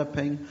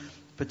developing,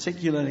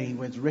 particularly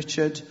with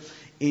Richard,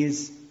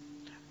 is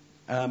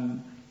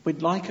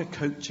we'd like a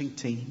coaching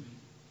team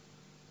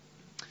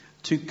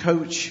to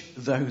coach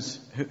those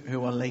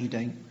who are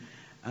leading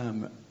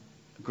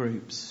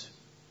groups.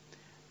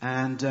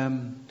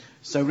 And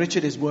so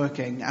Richard is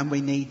working, and we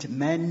need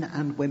men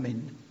and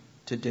women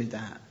to do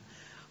that.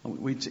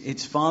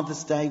 It's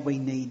Father's Day. We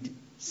need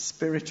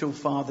spiritual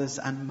fathers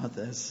and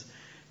mothers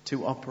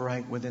to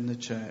operate within the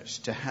church,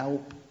 to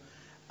help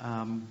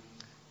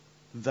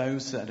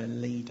those that are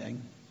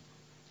leading.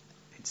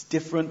 It's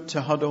different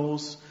to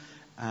huddles,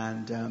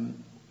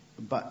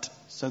 but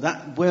so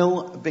that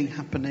will be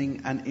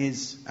happening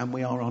and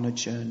we are on a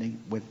journey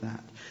with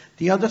that.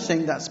 The other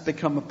thing that's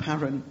become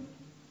apparent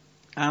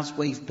as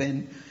we've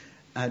been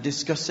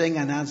discussing,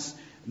 and as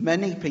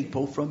many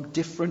people from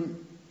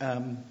different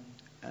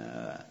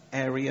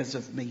areas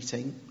of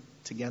meeting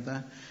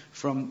together,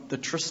 from the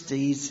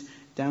trustees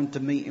down to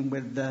meeting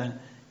with the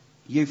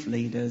youth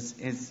leaders,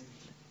 is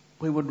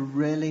we would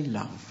really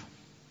love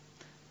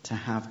to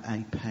have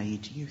a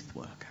paid youth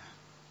worker.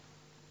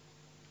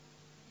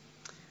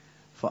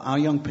 For our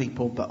young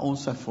people, but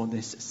also for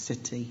this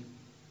city.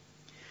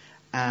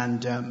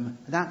 And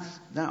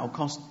that'll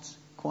cost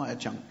quite a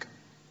chunk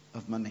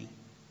of money.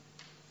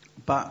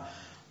 But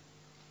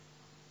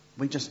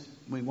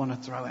we want to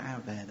throw it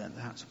out there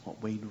that's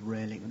what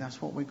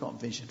we've got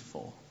vision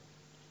for,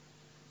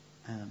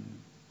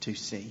 to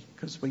see,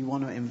 because we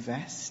want to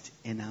invest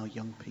in our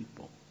young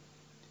people.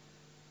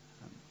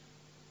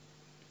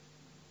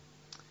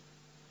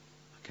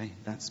 Okay,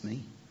 that's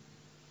me.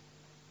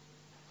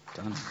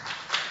 Done.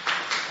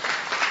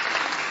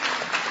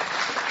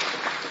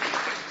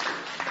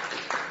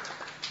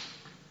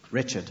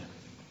 Richard.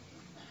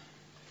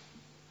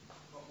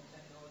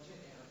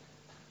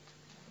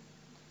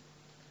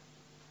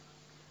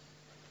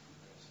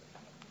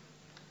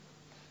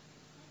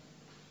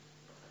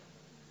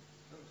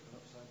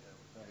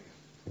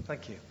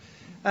 Thank you.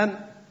 I'm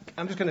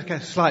just going to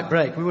get a slight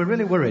break. We were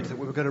really worried that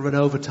we were going to run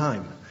over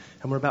time,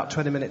 and we're about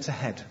 20 minutes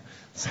ahead.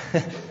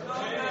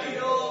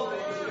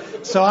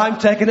 So I'm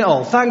taking it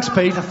all. Thanks,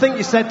 Pete. I think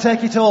you said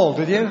take it all,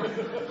 did you?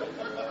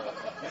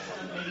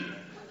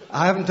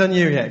 I haven't done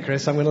you yet,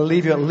 Chris. I'm going to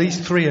leave you at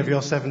least 3 of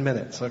your 7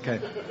 minutes.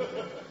 Okay.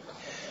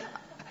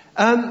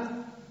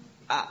 I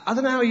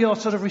don't know how you're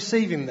sort of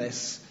receiving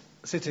this,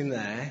 sitting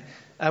there.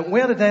 We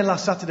had a day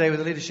last Saturday with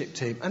the leadership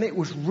team, and it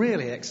was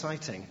really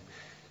exciting.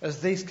 As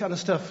these kind of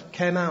stuff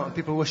came out and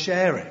people were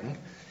sharing,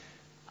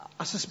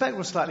 I suspect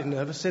we're slightly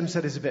nervous. Sim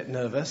said he's a bit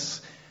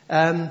nervous.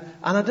 And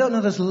I don't know,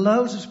 there's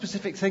loads of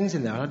specific things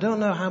in there. I don't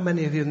know how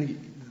many of you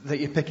that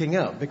you're picking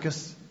up,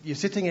 because you're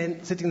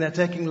sitting there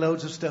taking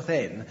loads of stuff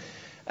in.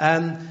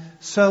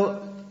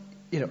 So,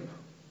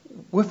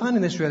 we're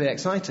finding this really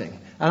exciting.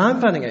 And I'm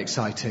finding it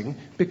exciting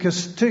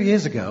because 2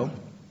 years ago,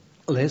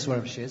 Liz,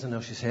 wherever she is, I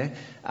know she's here,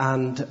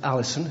 and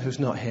Alison, who's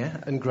not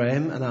here, and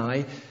Graham and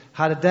I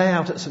had a day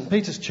out at St.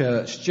 Peter's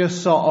Church,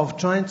 just sort of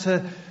trying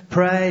to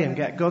pray and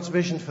get God's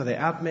vision for the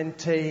admin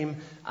team,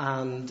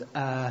 and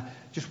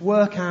just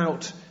work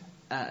out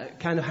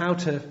kind of how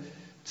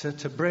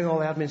to bring all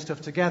the admin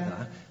stuff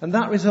together. And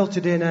that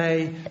resulted in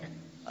a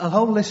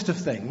whole list of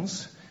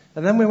things.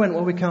 And then we went,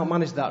 well, we can't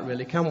manage that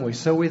really, can we?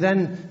 So we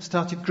then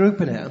started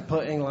grouping it and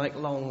putting like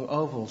long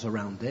ovals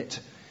around it,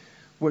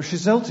 which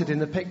resulted in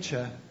the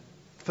picture,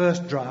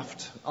 first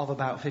draft of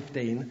about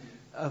 15,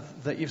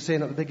 that you've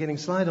seen at the beginning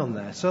slide on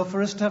there. So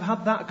for us to have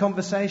had that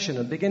conversation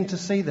and begin to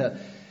see that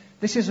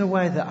this is a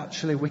way that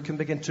actually we can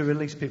begin to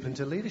release people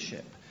into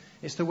leadership.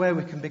 It's the way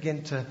we can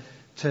begin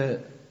to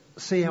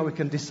see how we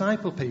can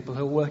disciple people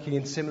who are working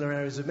in similar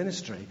areas of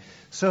ministry.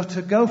 So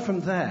to go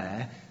from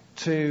there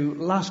to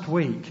last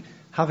week,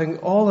 having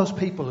all those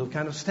people who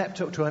kind of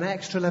stepped up to an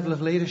extra level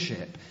of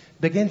leadership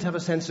begin to have a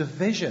sense of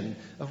vision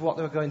of what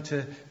they were going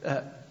to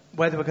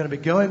where they were going to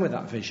be going with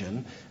that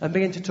vision, and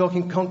begin to talk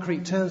in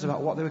concrete terms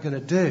about what they were going to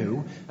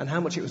do and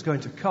how much it was going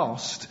to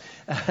cost.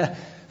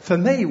 For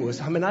me,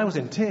 I was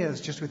in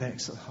tears just with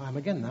I'm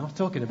again now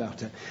talking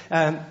about it,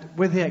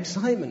 with the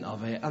excitement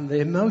of it and the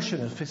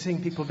emotion of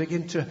seeing people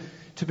begin to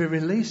be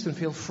released and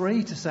feel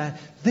free to say,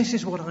 this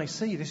is what I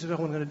see, this is what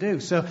I'm going to do.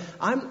 So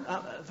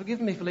forgive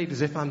me for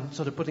leaders if I'm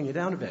sort of putting you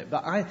down a bit,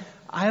 but I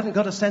haven't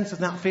got a sense of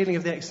that feeling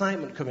of the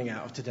excitement coming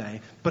out of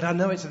today, but I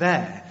know it's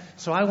there.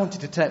 So I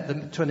wanted to take the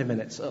 20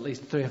 minutes, at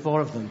least 3 or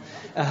 4 of them,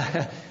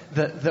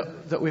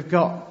 that we've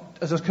got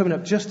as I was coming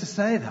up, just to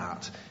say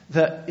that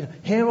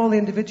hear all the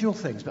individual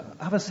things, but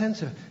have a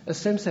sense of, as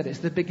Sim said, it's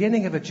the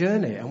beginning of a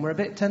journey, and we're a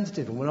bit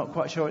tentative, and we're not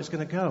quite sure it's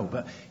going to go.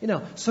 But,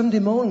 Sunday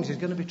mornings is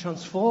going to be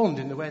transformed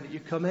in the way that you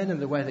come in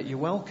and the way that you're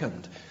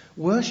welcomed.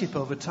 Worship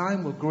over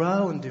time will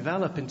grow and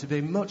develop into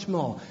being much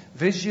more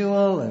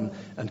visual and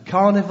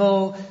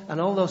carnival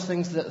and all those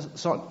things that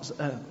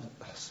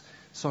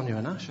Sonia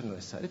and Ash,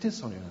 and said. It is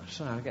Sonia and Ash.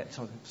 Sorry, I get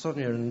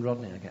Sonia and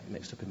Rodney, I get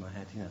mixed up in my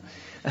head,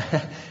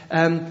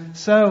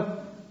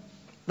 So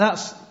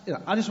that's,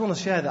 I just want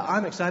to share that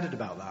I'm excited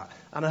about that,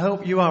 and I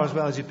hope you are as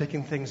well as you're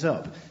picking things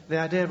up. The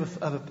idea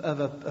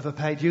of a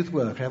paid youth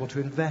worker able to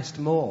invest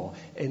more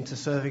into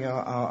serving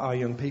our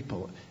young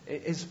people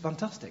is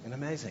fantastic and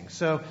amazing.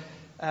 So,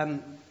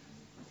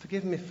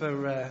 forgive me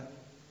for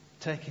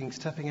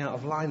stepping out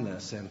of line there,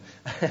 Sim,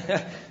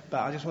 but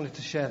I just wanted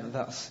to share that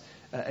that's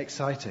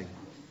exciting.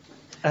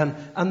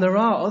 And there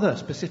are other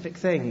specific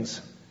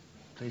things.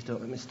 Please don't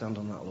let me stand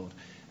on that, Lord.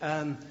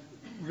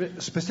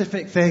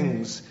 Specific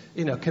things,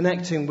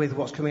 connecting with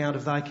what's coming out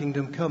of Thy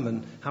Kingdom Come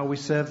and how we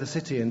serve the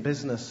city and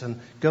business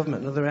and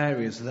government and other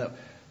areas that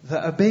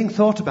are being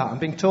thought about and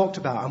being talked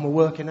about and we're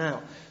working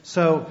out.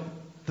 So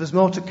there's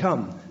more to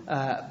come,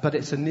 but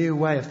it's a new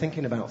way of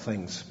thinking about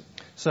things.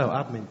 So,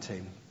 admin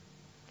team.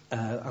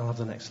 I'll have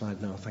the next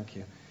slide now, thank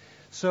you.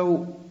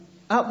 So,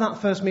 at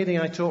that first meeting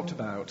I talked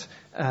about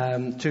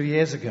 2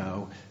 years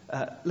ago,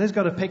 Liz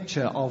got a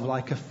picture of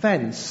like a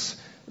fence,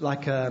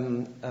 like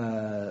in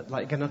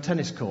a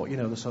tennis court,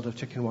 the sort of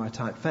chicken wire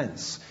type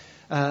fence.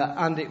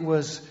 And it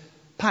was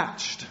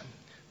patched.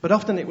 But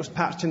often it was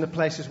patched in the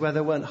places where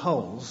there weren't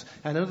holes,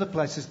 and in other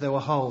places there were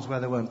holes where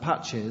there weren't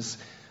patches.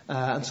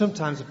 And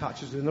sometimes the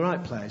patches are in the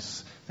right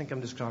place. I think I'm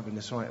describing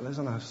this right, Liz,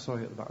 and I saw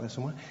you at the back there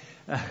somewhere.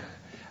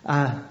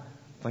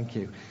 Thank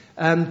you.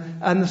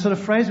 And the sort of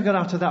phrase we got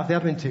out of that, the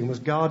admin team, was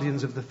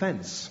guardians of the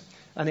fence.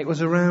 And it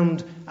was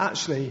around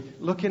actually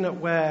looking at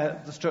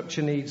where the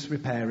structure needs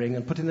repairing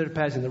and putting the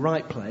repairs in the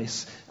right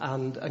place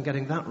and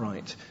getting that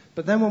right.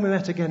 But then when we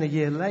met again a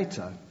year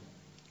later,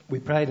 we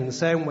prayed in the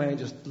same way and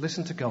just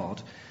listened to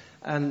God.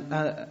 And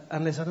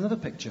Liz had another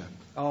picture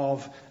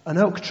of an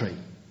oak tree.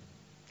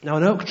 Now,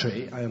 an oak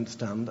tree, I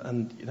understand,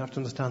 and you have to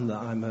understand that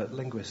I'm a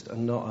linguist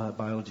and not a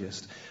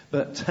biologist,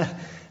 but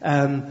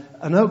an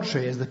oak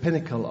tree is the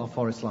pinnacle of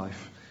forest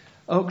life.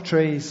 Oak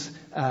trees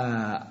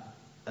grow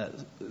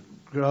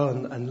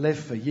and live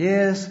for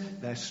years.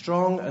 They're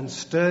strong and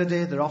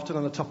sturdy. They're often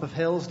on the top of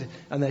hills,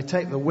 and they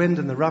take the wind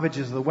and the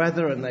ravages of the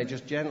weather, and they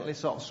just gently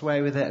sort of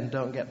sway with it and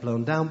don't get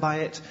blown down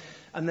by it.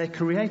 And they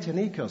create an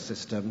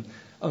ecosystem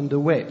under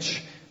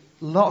which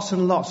lots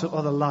and lots of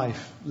other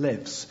life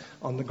lives.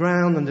 On the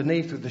ground,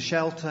 underneath, with the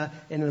shelter,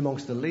 in and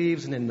amongst the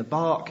leaves and in the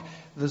bark.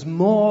 There's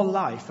more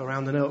life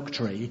around an oak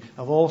tree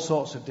of all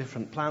sorts of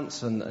different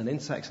plants and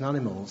insects and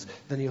animals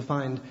than you'll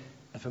find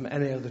from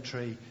any other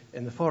tree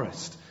in the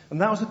forest.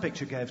 And that was the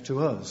picture he gave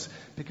to us.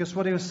 Because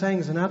what he was saying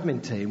as an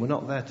admin team, we're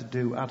not there to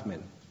do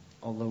admin.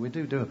 Although we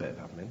do a bit of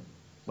admin.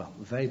 Well,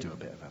 they do a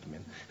bit of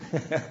admin,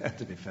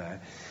 to be fair.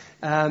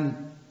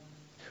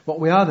 What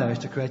we are there is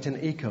to create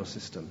an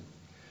ecosystem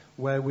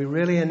where we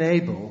really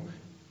enable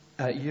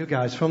you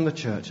guys from the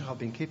church. I've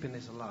been keeping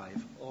this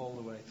alive all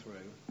the way through.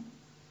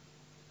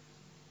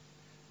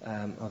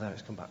 There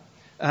it's come back.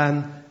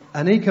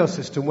 An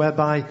ecosystem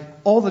whereby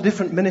all the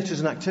different ministries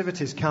and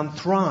activities can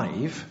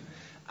thrive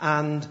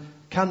and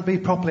can be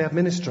properly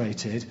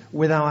administrated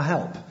with our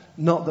help.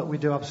 Not that we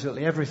do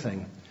absolutely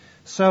everything.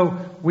 So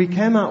we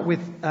came out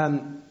with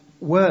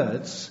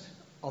words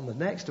on the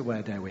next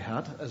Aware Day we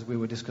had, as we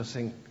were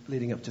discussing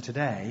leading up to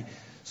today.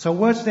 So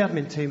words to the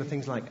admin team are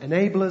things like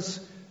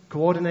enablers,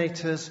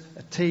 coordinators,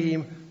 a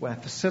team, we're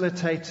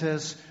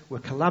facilitators, we're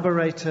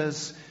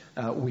collaborators,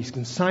 we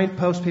can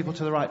signpost people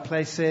to the right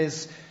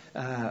places,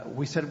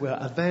 we said we're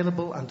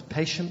available and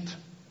patient.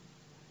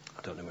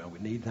 I don't know where we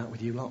need that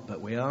with you lot,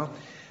 but we are.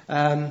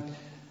 And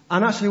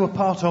actually we're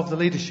part of the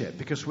leadership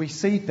because we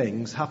see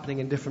things happening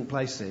in different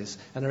places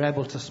and are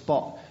able to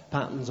spot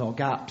patterns or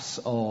gaps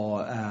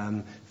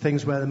or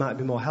things where there might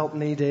be more help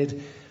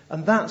needed.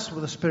 And that's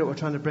the spirit we're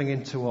trying to bring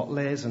into what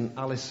Liz and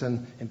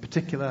Alison, in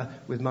particular,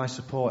 with my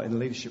support in the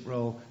leadership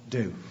role,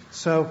 do.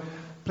 So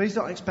please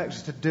don't expect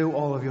us to do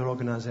all of your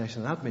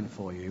organisation and admin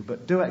for you,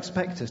 but do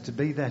expect us to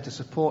be there to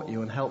support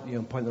you and help you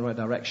and point in the right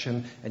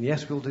direction. And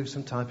yes, we'll do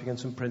some typing and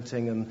some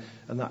printing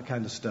and that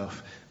kind of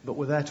stuff. But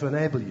we're there to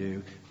enable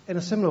you in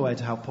a similar way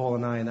to how Paul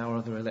and I and our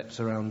other ellipses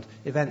around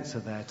events are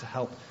there to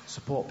help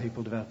support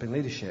people developing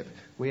leadership.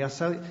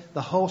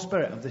 The whole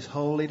spirit of this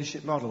whole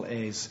leadership model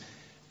is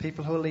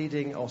people who are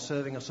leading or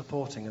serving or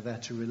supporting are there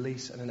to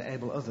release and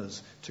enable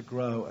others to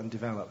grow and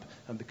develop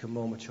and become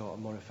more mature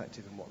and more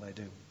effective in what they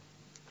do.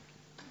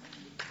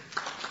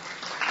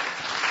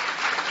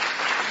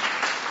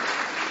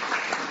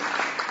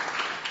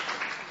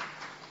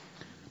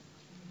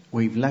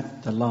 We've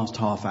left the last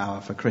half hour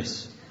for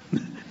Chris.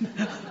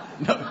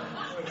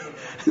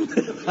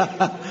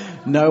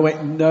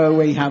 No,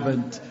 we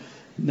haven't.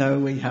 No,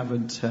 we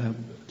haven't.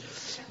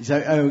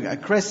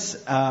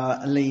 Chris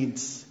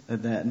leads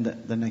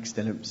the next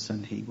ellipse,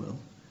 and he will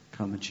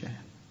come and share.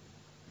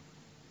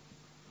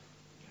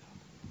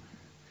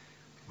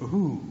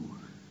 Ooh.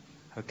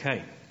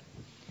 Okay.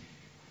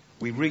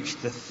 We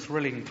reached the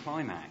thrilling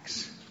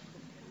climax.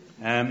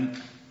 Are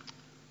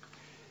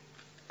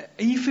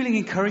you feeling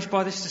encouraged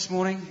by this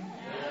morning?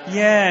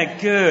 Yeah,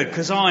 good,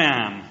 because I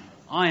am.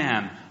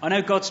 I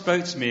know God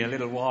spoke to me a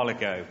little while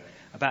ago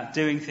about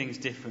doing things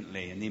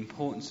differently and the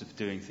importance of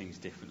doing things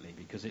differently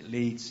because it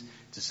leads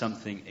to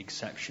something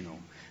exceptional.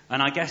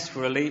 And I guess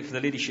for the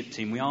leadership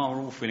team, we are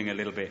all feeling a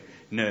little bit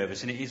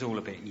nervous and it is all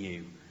a bit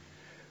new.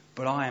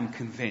 But I am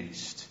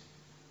convinced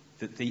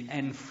that the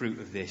end fruit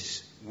of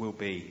this will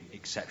be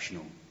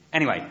exceptional.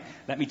 Anyway,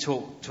 let me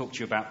talk to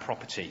you about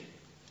property.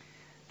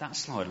 That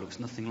slide looks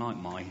nothing like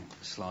my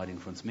slide in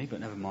front of me,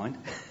 but never mind.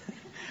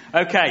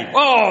 Okay.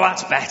 Oh,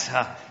 that's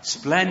better.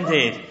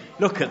 Splendid.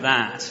 Look at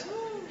that.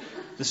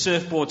 The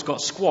surfboard's got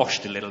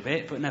squashed a little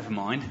bit, but never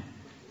mind.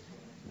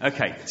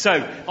 Okay. So,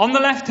 on the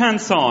left-hand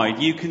side,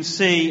 you can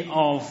see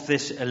of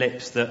this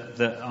ellipse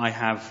that I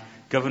have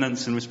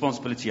governance and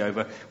responsibility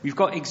over. We've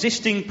got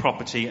existing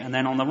property, and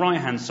then on the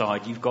right-hand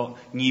side, you've got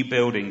new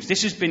buildings.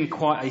 This has been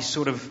quite a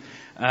sort of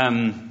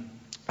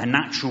a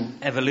natural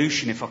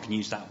evolution, if I can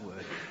use that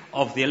word,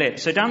 of the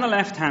ellipse. So down the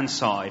left-hand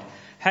side,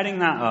 heading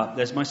that up,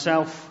 there's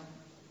myself,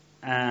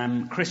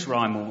 Chris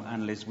Rymel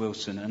and Liz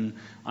Wilson, and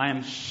I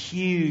am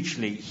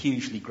hugely,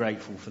 hugely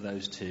grateful for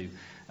those two.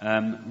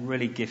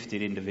 Really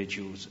gifted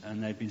individuals,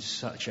 and they've been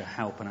such a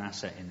help and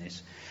asset in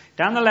this.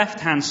 Down the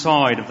left-hand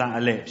side of that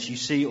ellipse, you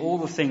see all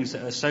the things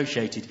that are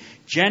associated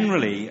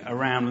generally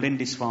around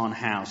Lindisfarne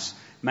House,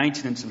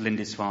 maintenance of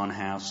Lindisfarne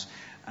House,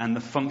 and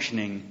the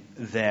functioning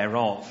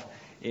thereof.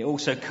 It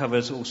also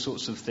covers all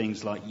sorts of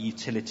things like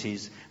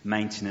utilities,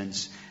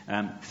 maintenance,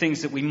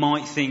 things that we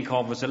might think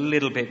of as a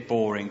little bit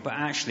boring, but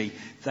actually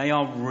they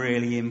are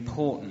really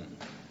important.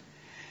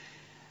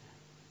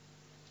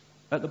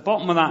 At the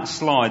bottom of that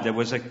slide, there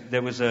was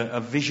a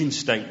vision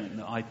statement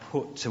that I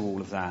put to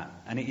all of that,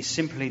 and it is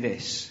simply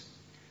this.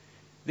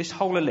 This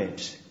whole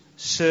ellipse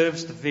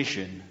serves the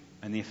vision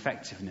and the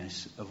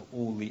effectiveness of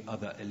all the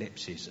other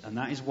ellipses, and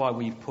that is why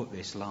we've put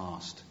this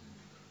last.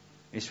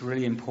 It's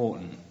really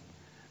important.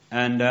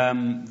 And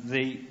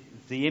the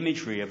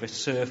imagery of a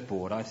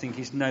surfboard, I think,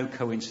 is no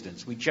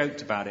coincidence. We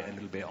joked about it a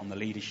little bit on the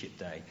leadership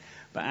day,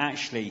 but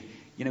actually,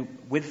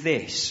 with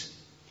this,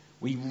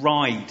 we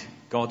ride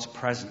God's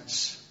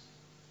presence.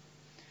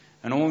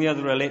 And all the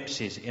other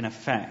ellipses, in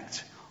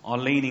effect, are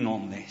leaning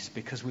on this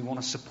because we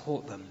want to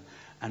support them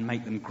and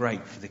make them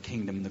great for the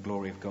kingdom and the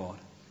glory of God.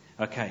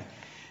 Okay,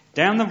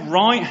 down the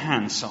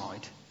right-hand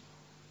side,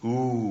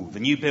 the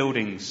new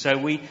buildings. So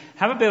we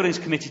have a buildings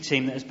committee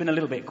team that has been a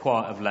little bit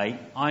quiet of late.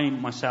 I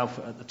myself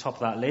at the top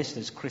of that list.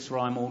 There's Chris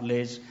Rymall,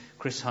 Liz,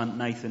 Chris Hunt,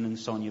 Nathan and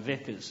Sonia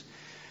Vickers.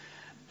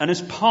 And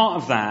as part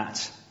of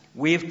that,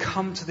 we have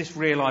come to this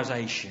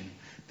realisation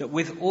that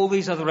with all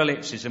these other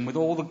ellipses and with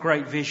all the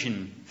great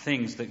vision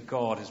things that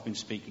God has been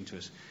speaking to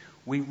us,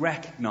 we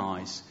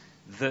recognise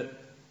that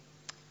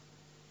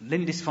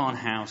Lindisfarne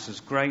House, as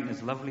great and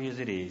as lovely as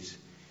it is,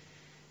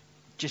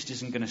 just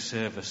isn't going to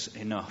serve us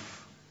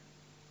enough.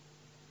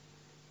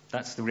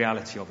 That's the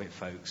reality of it,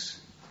 folks.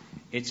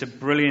 It's a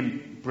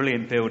brilliant,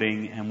 brilliant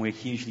building, and we're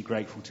hugely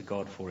grateful to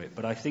God for it.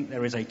 But I think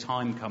there is a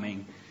time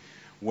coming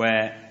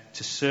where,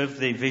 to serve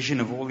the vision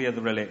of all the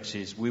other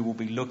ellipses, we will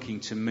be looking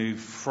to move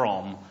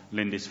from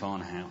Lindisfarne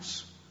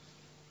House.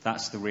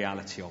 That's the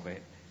reality of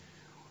it.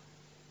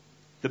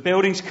 The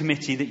buildings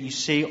committee that you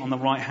see on the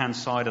right-hand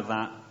side of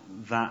that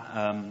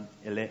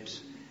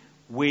ellipse,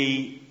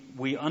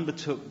 we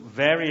undertook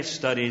various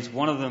studies.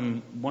 One of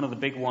the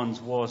big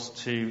ones was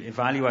to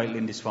evaluate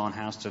Lindisfarne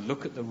House, to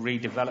look at the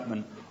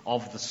redevelopment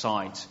of the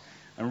site.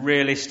 And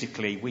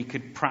realistically, we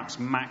could perhaps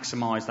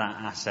maximise that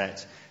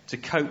asset to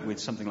cope with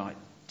something like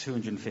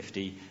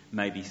 250,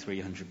 maybe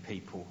 300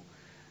 people.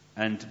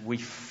 And we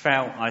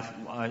felt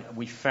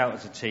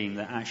as a team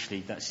that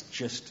actually that's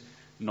just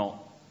not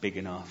big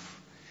enough.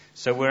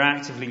 So we're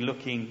actively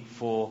looking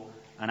for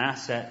an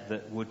asset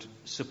that would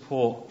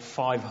support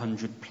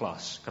 500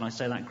 plus. Can I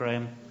say that,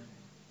 Graham?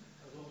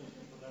 As long as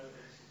people know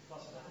it's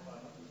plus another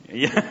 500.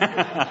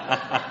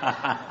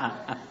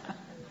 Yeah.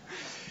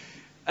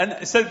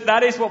 And so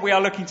that is what we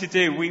are looking to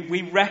do.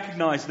 We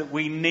recognise that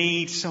we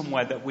need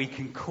somewhere that we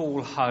can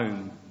call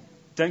home.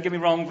 Don't get me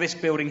wrong, this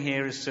building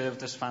here has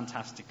served us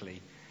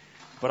fantastically.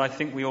 But I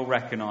think we all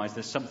recognise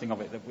there's something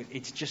of it that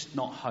it's just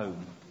not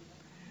home.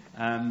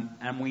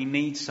 And we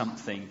need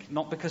something,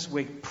 not because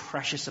we're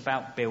precious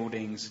about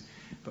buildings,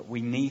 but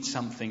we need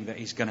something that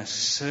is going to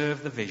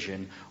serve the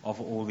vision of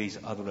all these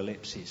other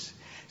ellipses.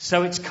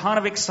 So it's kind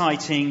of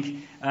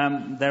exciting.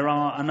 There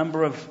are a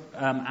number of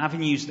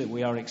avenues that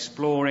we are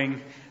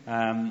exploring.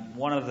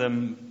 One of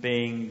them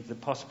being the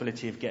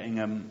possibility of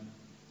getting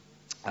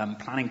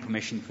planning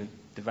permission for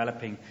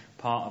developing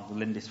part of the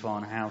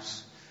Lindisfarne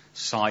House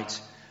site,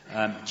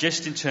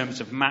 just in terms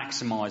of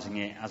maximising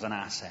it as an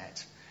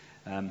asset.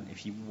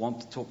 If you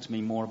want to talk to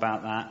me more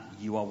about that,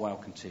 you are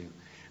welcome to.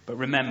 But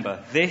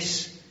remember,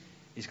 this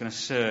is going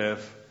to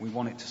we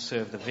want it to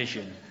serve the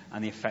vision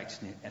and the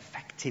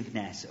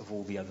effectiveness of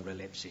all the other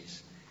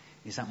ellipses.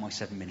 Is that my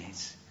 7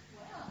 minutes?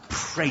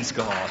 Praise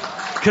God,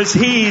 because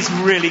He is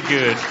really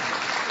good.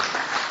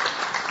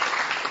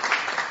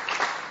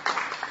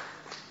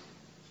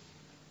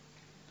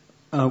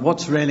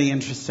 What's really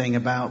interesting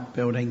about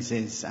buildings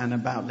and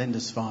about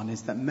Lindisfarne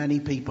is that many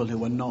people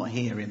who are not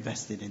here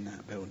invested in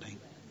that building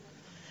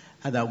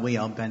and that we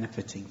are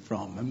benefiting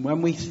from. And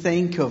when we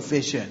think of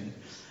vision,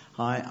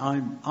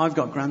 I've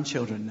got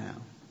grandchildren now,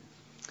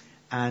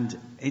 and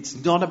it's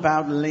not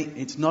about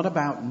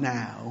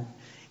now.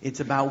 It's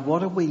about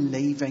what are we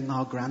leaving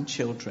our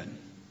grandchildren.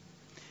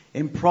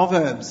 In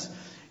Proverbs,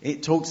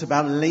 it talks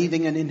about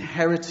leaving an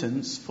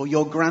inheritance for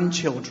your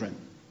grandchildren.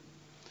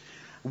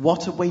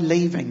 What are we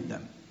leaving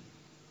them?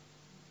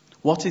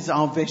 What is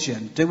our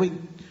vision? Do we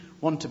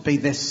want to be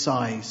this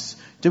size?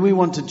 Do we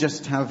want to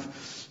just have,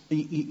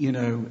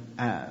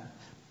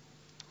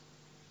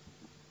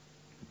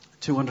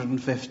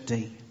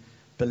 250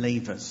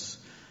 believers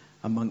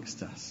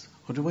amongst us?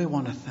 Or do we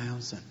want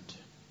 1,000?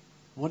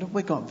 What have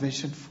we got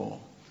vision for?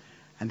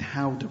 And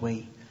how do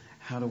we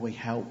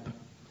help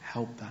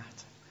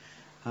that?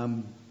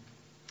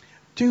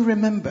 Do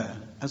remember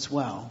as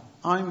well,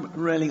 I'm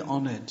really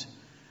honoured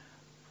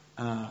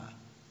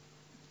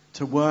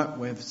to work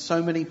with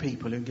so many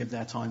people who give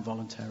their time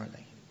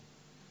voluntarily.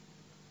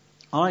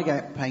 I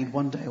get paid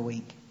 1 day a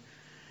week,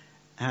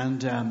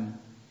 and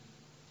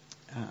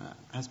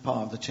as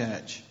part of the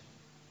church,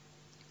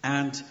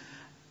 and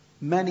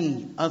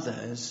many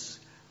others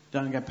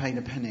don't get paid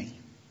a penny.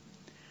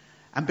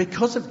 And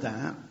because of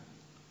that,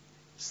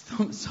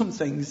 some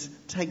things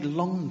take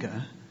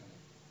longer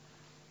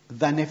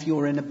than if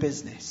you're in a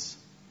business.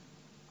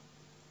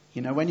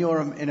 You know, when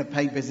you're in a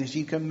paid business,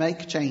 you can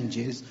make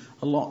changes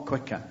a lot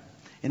quicker.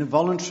 In a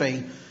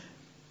voluntary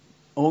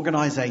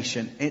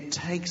organisation, it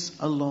takes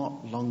a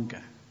lot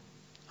longer.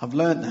 I've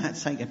learned that.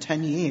 It's taken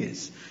 10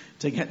 years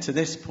to get to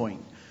this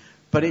point.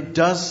 But it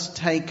does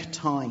take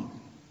time.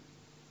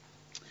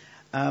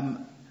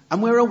 And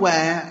we're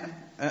aware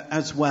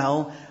as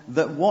well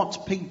that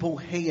what people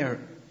hear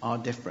are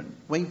different.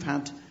 We've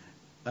had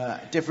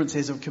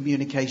differences of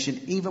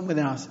communication even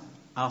within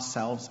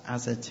ourselves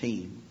as a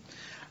team.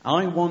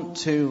 I want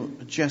to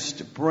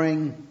just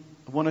bring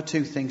one or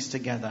two things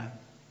together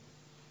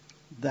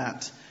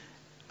that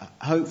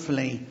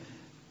hopefully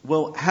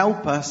will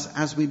help us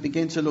as we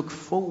begin to look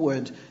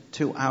forward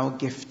to our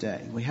gift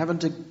day. We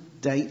haven't a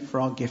date for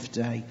our gift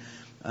day.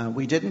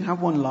 We didn't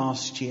have one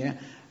last year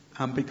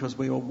because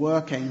we were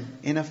working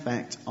in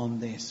effect on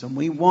this. And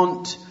we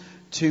want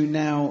to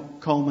now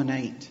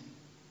culminate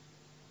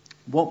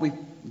what we've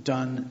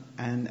done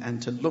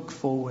and to look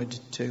forward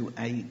to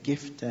a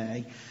gift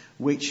day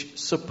which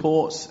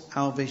supports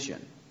our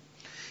vision.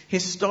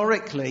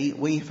 Historically,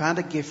 we've had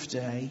a gift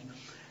day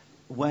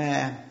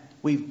where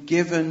we've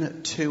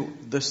given to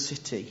the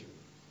city.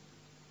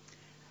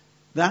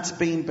 That's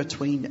been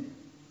between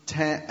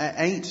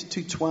 £8,000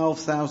 to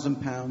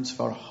 £12,000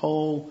 for a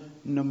whole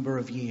number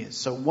of years.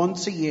 So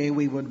once a year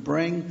we would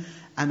bring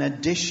an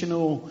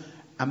additional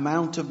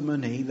amount of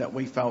money that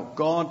we felt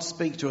God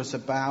speak to us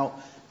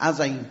about as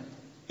an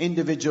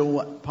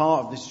individual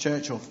part of this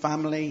church or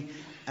family,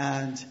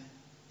 and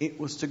it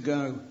was to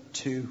go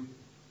to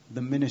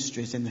the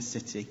ministries in the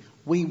city.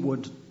 We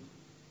want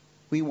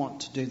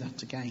to do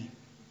that again.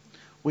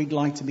 We'd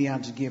like to be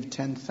able to give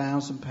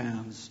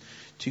 £10,000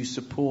 to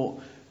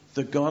support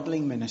the godly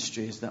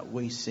ministries that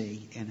we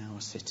see in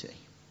our city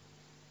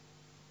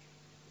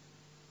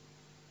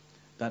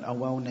that are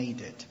well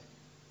needed.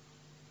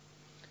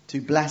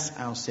 To bless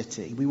our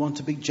city. We want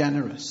to be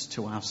generous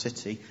to our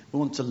city. We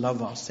want to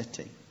love our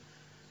city.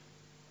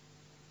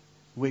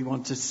 We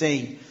want to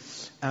see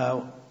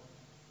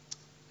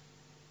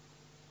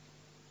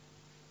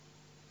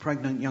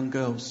pregnant young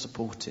girls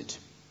supported.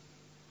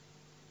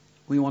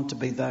 We want to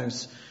be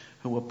those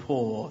who are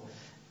poor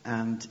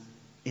and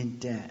in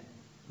debt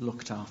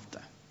looked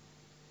after.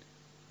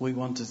 We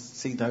want to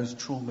see those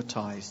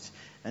traumatized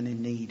and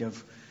in need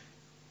of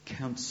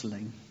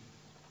counselling.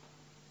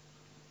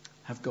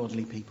 Have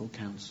godly people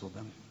counsel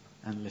them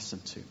and listen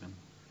to them.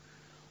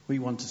 We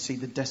want to see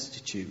the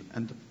destitute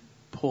and the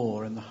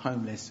poor and the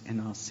homeless in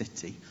our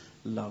city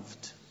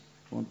loved.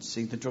 We want to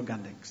see the drug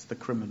addicts, the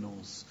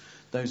criminals,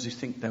 those who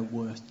think they're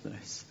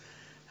worthless,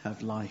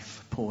 have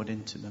life poured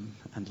into them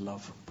and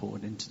love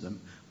poured into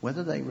them,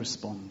 whether they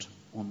respond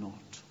or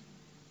not.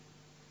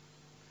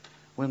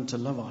 We want to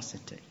love our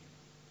city.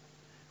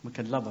 We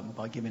can love them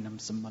by giving them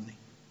some money.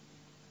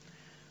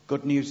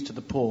 Good news to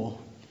the poor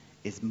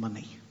is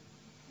money.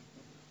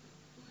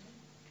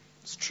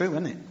 It's true,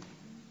 isn't it?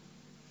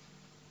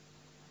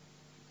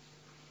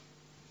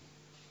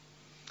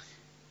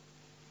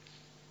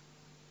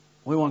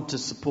 We want to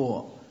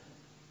support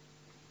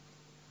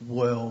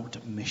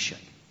world mission.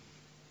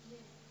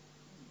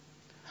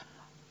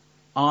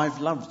 I've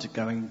loved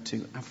going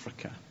to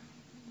Africa,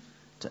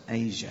 to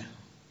Asia,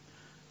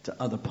 to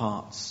other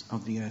parts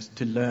of the earth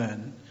to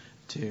learn,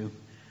 to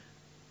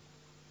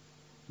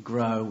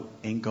grow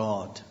in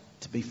God,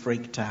 to be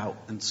freaked out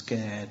and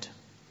scared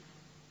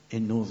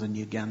in northern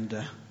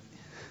Uganda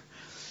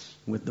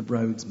with the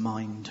roads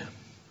mined.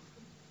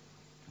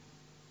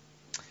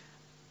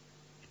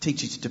 It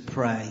teaches you to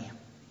pray,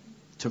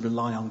 to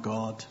rely on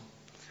God,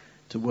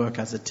 to work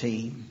as a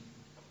team,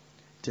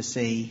 to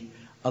see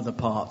other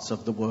parts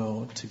of the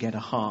world, to get a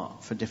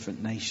heart for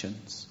different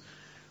nations.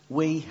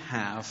 We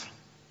have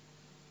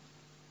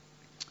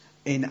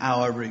in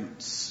our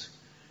roots,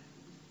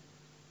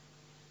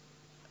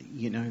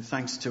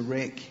 thanks to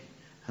Rick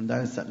and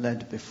those that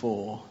led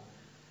before,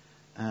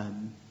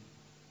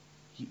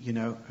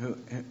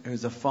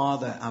 who's a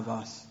father of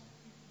us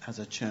as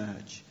a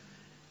church.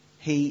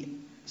 He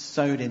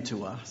sowed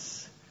into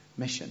us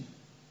mission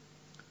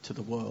to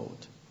the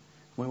world.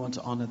 We want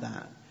to honour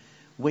that.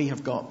 We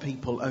have got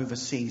people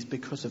overseas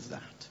because of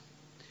that.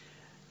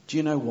 Do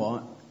you know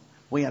what?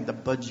 We had the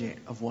budget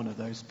of one of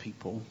those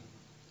people,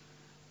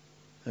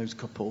 those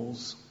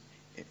couples.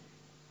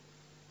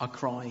 I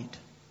cried.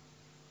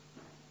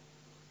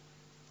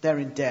 They're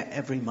in debt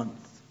every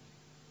month.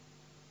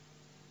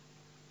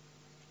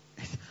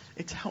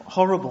 It's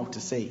horrible to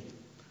see.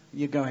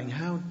 You're going,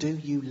 how do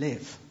you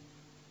live?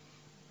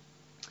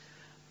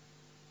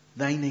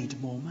 They need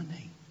more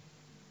money.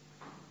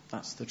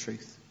 That's the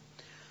truth.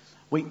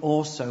 We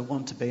also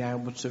want to be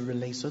able to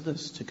release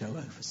others to go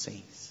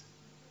overseas.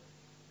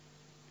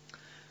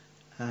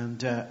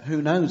 And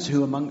who knows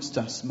who amongst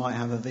us might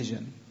have a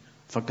vision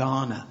for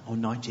Ghana or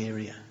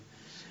Nigeria.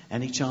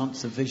 Any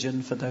chance of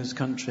vision for those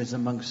countries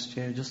amongst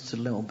you? Just a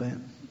little bit.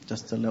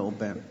 Just a little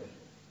bit.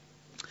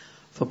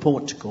 For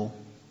Portugal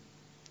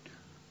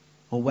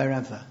or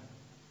wherever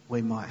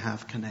we might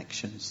have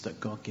connections that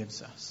God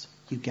gives us.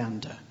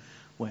 Uganda,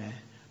 where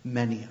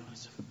many of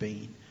us have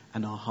been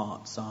and our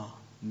hearts are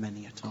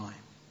many a time.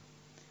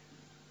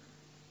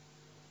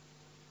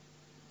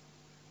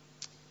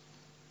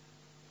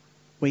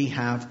 We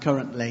have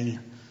currently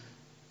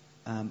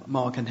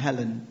Mark and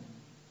Helen.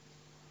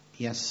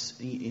 Yes,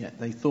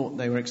 they thought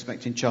they were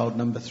expecting child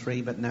number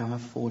 3, but now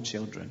have 4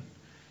 children.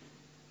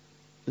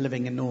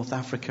 Living in North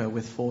Africa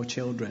with 4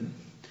 children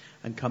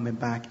and coming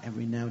back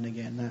every now and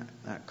again,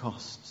 that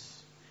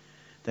costs.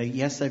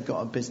 They've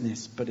got a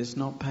business, but it's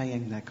not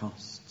paying their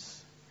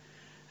costs.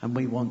 And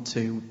we want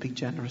to be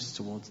generous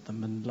towards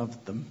them and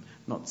love them,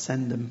 not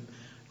send them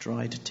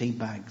dried tea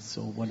bags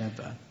or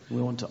whatever.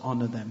 We want to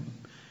honour them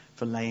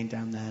for laying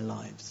down their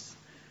lives.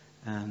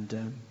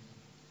 And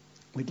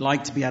we'd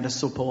like to be able to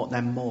support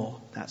them more.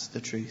 That's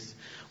the truth.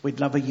 We'd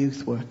love a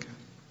youth worker.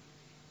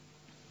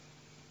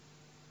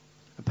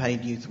 A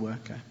paid youth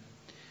worker.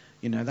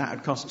 That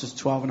would cost us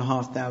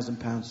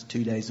 £12,500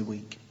 2 days a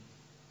week.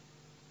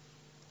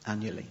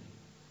 Annually.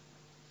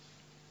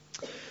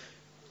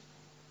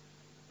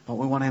 But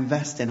we want to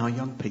invest in our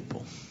young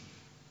people.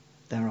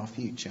 They're our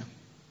future.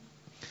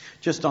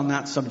 Just on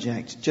that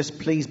subject, just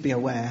please be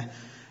aware,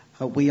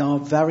 we are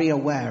very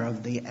aware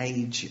of the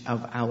age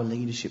of our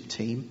leadership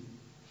team.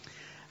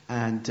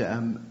 And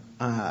I'm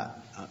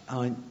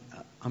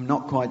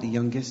not quite the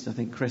youngest. I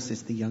think Chris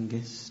is the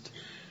youngest.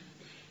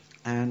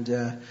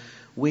 And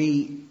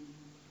we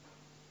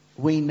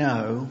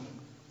know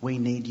we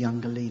need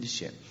younger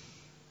leadership.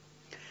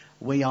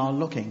 We are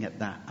looking at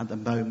that at the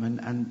moment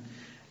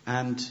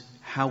and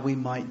how we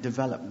might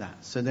develop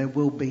that. So there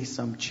will be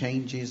some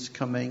changes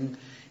coming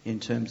in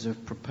terms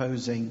of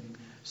proposing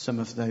some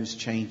of those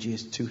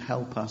changes to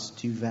help us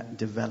to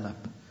develop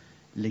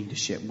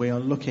leadership. We are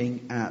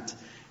looking at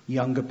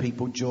younger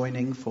people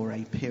joining for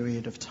a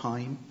period of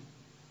time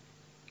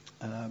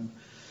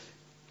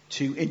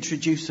to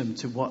introduce them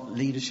to what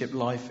leadership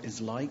life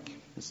is like.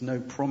 There's no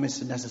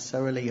promise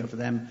necessarily of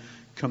them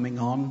coming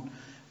on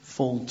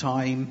full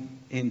time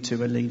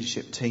into a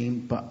leadership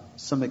team, but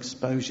some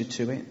exposure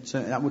to it.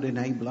 So that would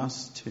enable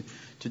us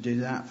to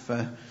do that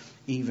for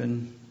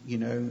even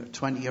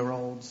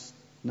 20-year-olds,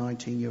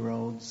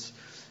 19-year-olds,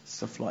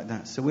 stuff like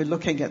that. So we're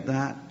looking at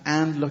that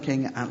and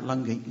looking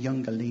at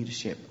younger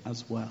leadership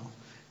as well,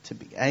 to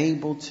be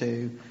able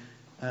to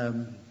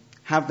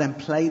have them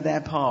play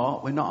their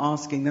part. We're not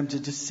asking them to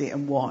just sit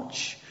and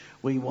watch.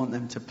 We want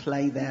them to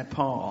play their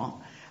part,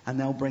 and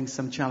they'll bring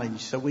some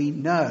challenge. So we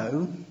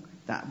know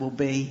that will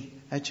be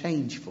a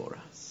change for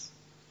us.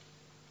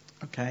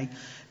 Okay?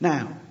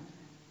 Now,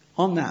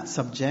 on that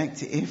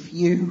subject,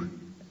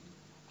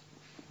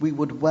 we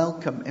would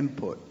welcome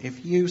input.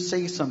 If you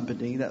see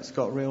somebody that's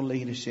got real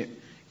leadership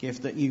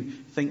gift that you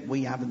think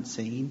we haven't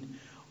seen,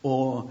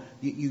 or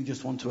you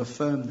just want to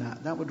affirm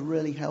that would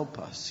really help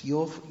us.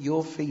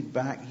 Your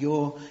feedback,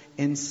 your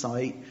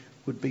insight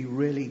would be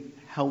really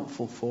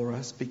helpful for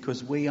us,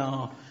 because we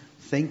are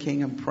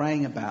thinking and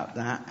praying about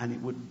that, and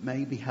it would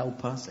maybe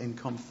help us in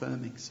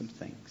confirming some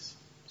things.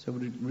 So we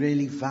would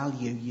really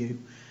value you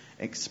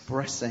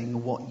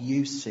expressing what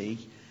you see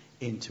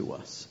into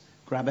us.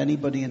 Grab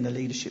anybody in the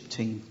leadership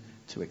team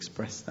to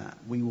express that.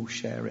 We will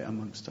share it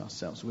amongst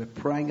ourselves. We're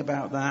praying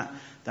about that.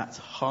 That's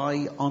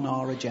high on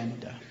our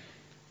agenda.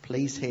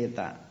 Please hear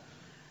that.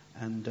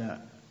 And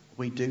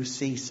we do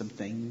see some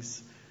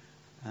things,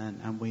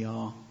 and we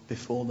are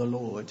before the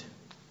Lord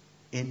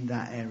in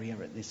that area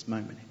at this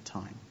moment in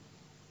time.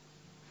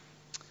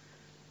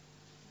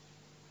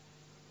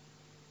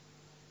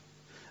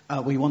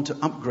 We want to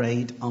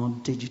upgrade our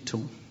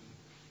digital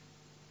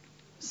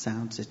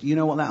sound system. You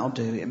know what that'll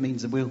do? It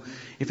means that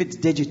if it's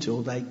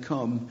digital, they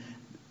come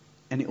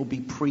and it will be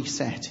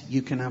preset.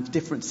 You can have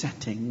different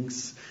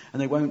settings,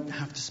 and they won't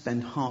have to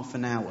spend half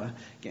an hour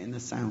getting the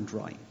sound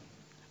right,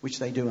 which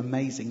they do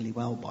amazingly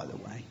well, by the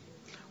way.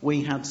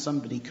 We had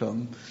somebody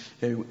come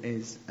who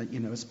is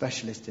a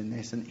specialist in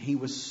this, and he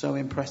was so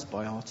impressed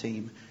by our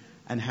team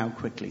and how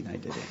quickly they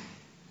did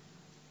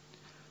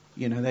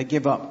it. They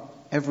give up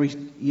every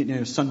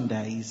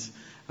Sundays,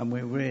 and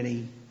we're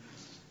really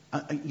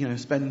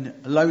spend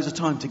loads of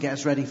time to get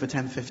us ready for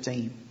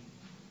 10:15.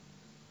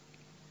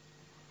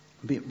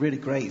 It'd be really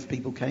great if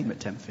people came at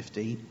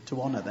 10:15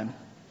 to honour them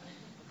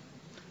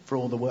for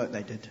all the work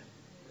they did.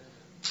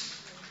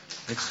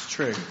 It's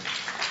true.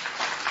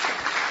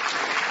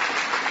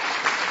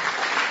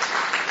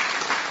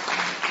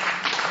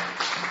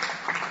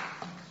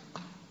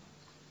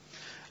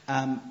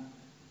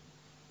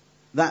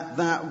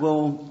 That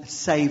will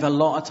save a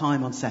lot of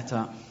time on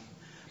setup,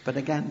 but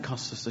again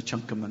costs us a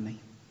chunk of money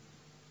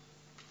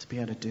to be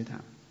able to do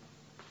that.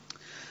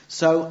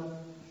 So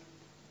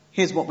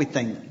here's what we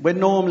think. We're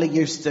normally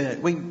used to,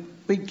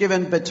 we've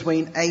given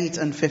between 8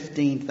 and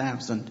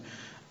 15,000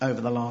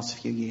 over the last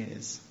few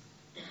years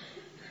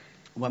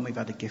when we've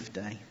had a gift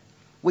day.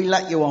 We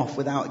let you off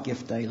without a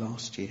gift day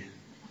last year.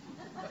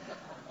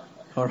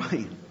 All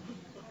right.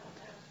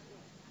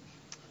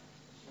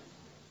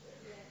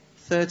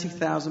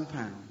 £30,000.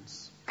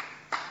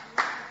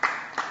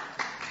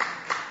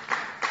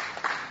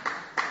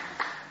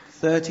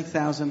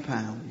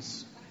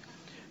 £30,000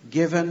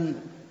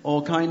 given,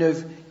 or kind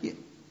of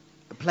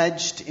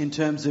pledged in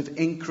terms of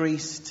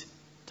increased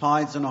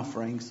tithes and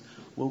offerings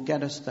will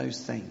get us those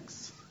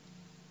things.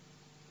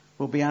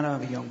 We'll be able to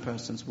have a young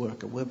person's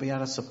worker. We'll be able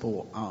to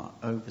support our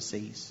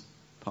overseas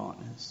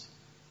partners.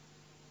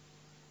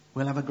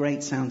 We'll have a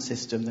great sound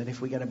system that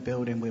if we get a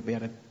building, we'll be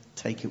able to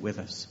take it with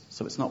us.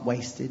 So it's not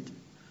wasted.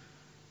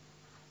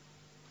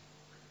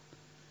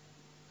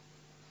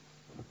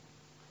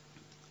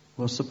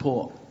 We'll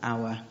support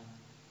our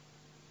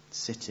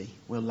city.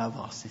 We'll love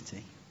our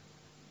city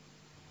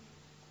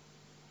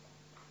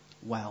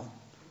well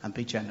and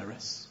be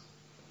generous.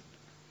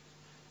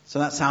 So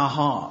that's our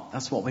heart.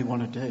 That's what we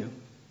want to do.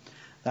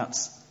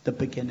 That's the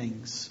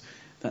beginnings.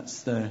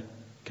 That's the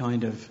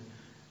kind of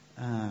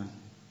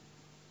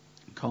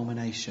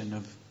culmination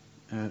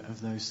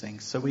of those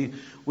things. So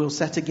we'll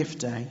set a gift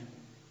day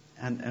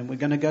and we're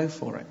going to go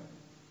for it.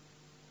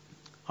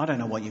 I don't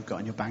know what you've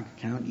got in your bank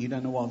account. You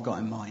don't know what I've got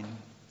in mine.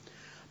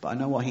 But I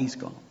know what he's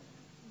got.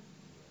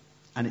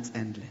 And it's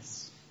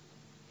endless.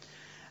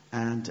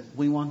 And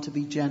we want to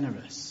be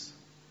generous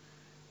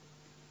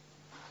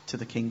to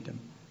the kingdom.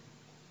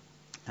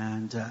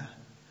 And I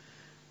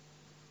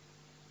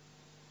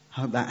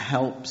hope that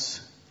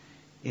helps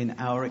in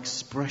our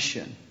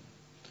expression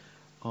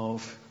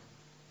of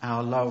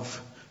our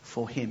love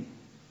for him.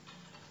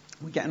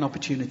 We get an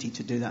opportunity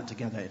to do that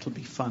together. It'll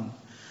be fun.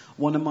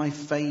 One of my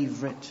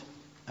favourite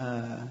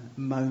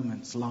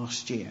moments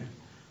last year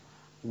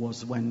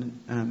was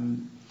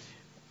when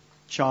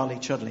Charlie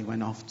Chudley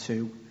went off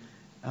to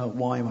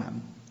YWAM,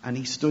 and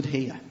he stood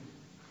here.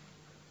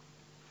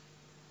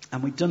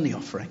 And we'd done the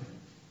offering.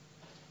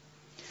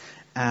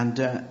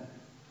 And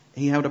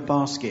he held a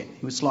basket.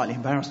 He was slightly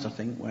embarrassed, I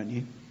think, weren't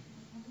you?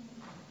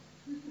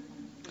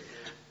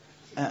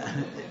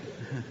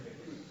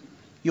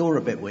 You're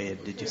a bit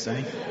weird, did you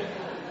say?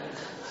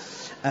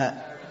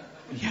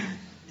 Yeah.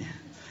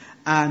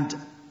 And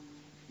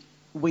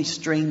we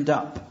streamed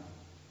up.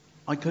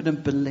 I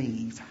couldn't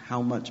believe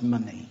how much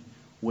money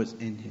was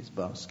in his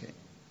basket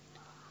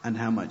and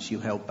how much you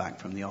held back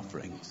from the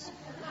offerings.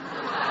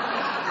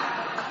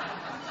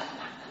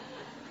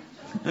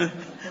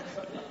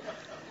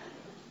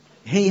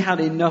 He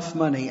had enough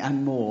money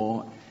and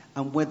more,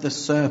 and with the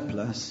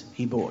surplus,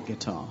 he bought a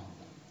guitar.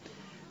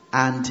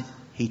 And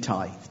he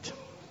tithed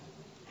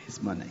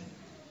his money.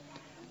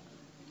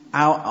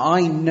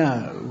 I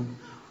know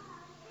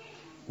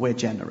we're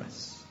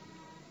generous.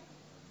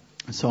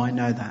 So I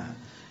know that.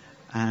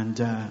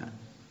 And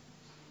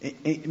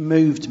it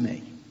moved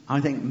me. I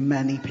think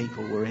many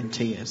people were in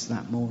tears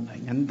that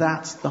morning. And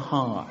that's the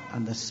heart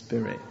and the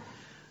spirit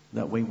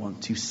that we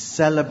want to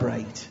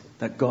celebrate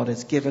that God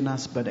has given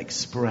us, but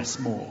express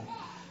more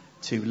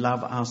to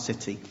love our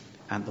city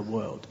and the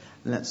world.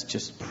 Let's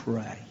just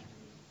pray.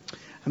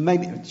 And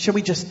maybe, shall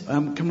we just,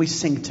 can we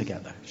sing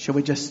together? Shall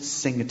we just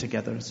sing it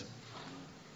together as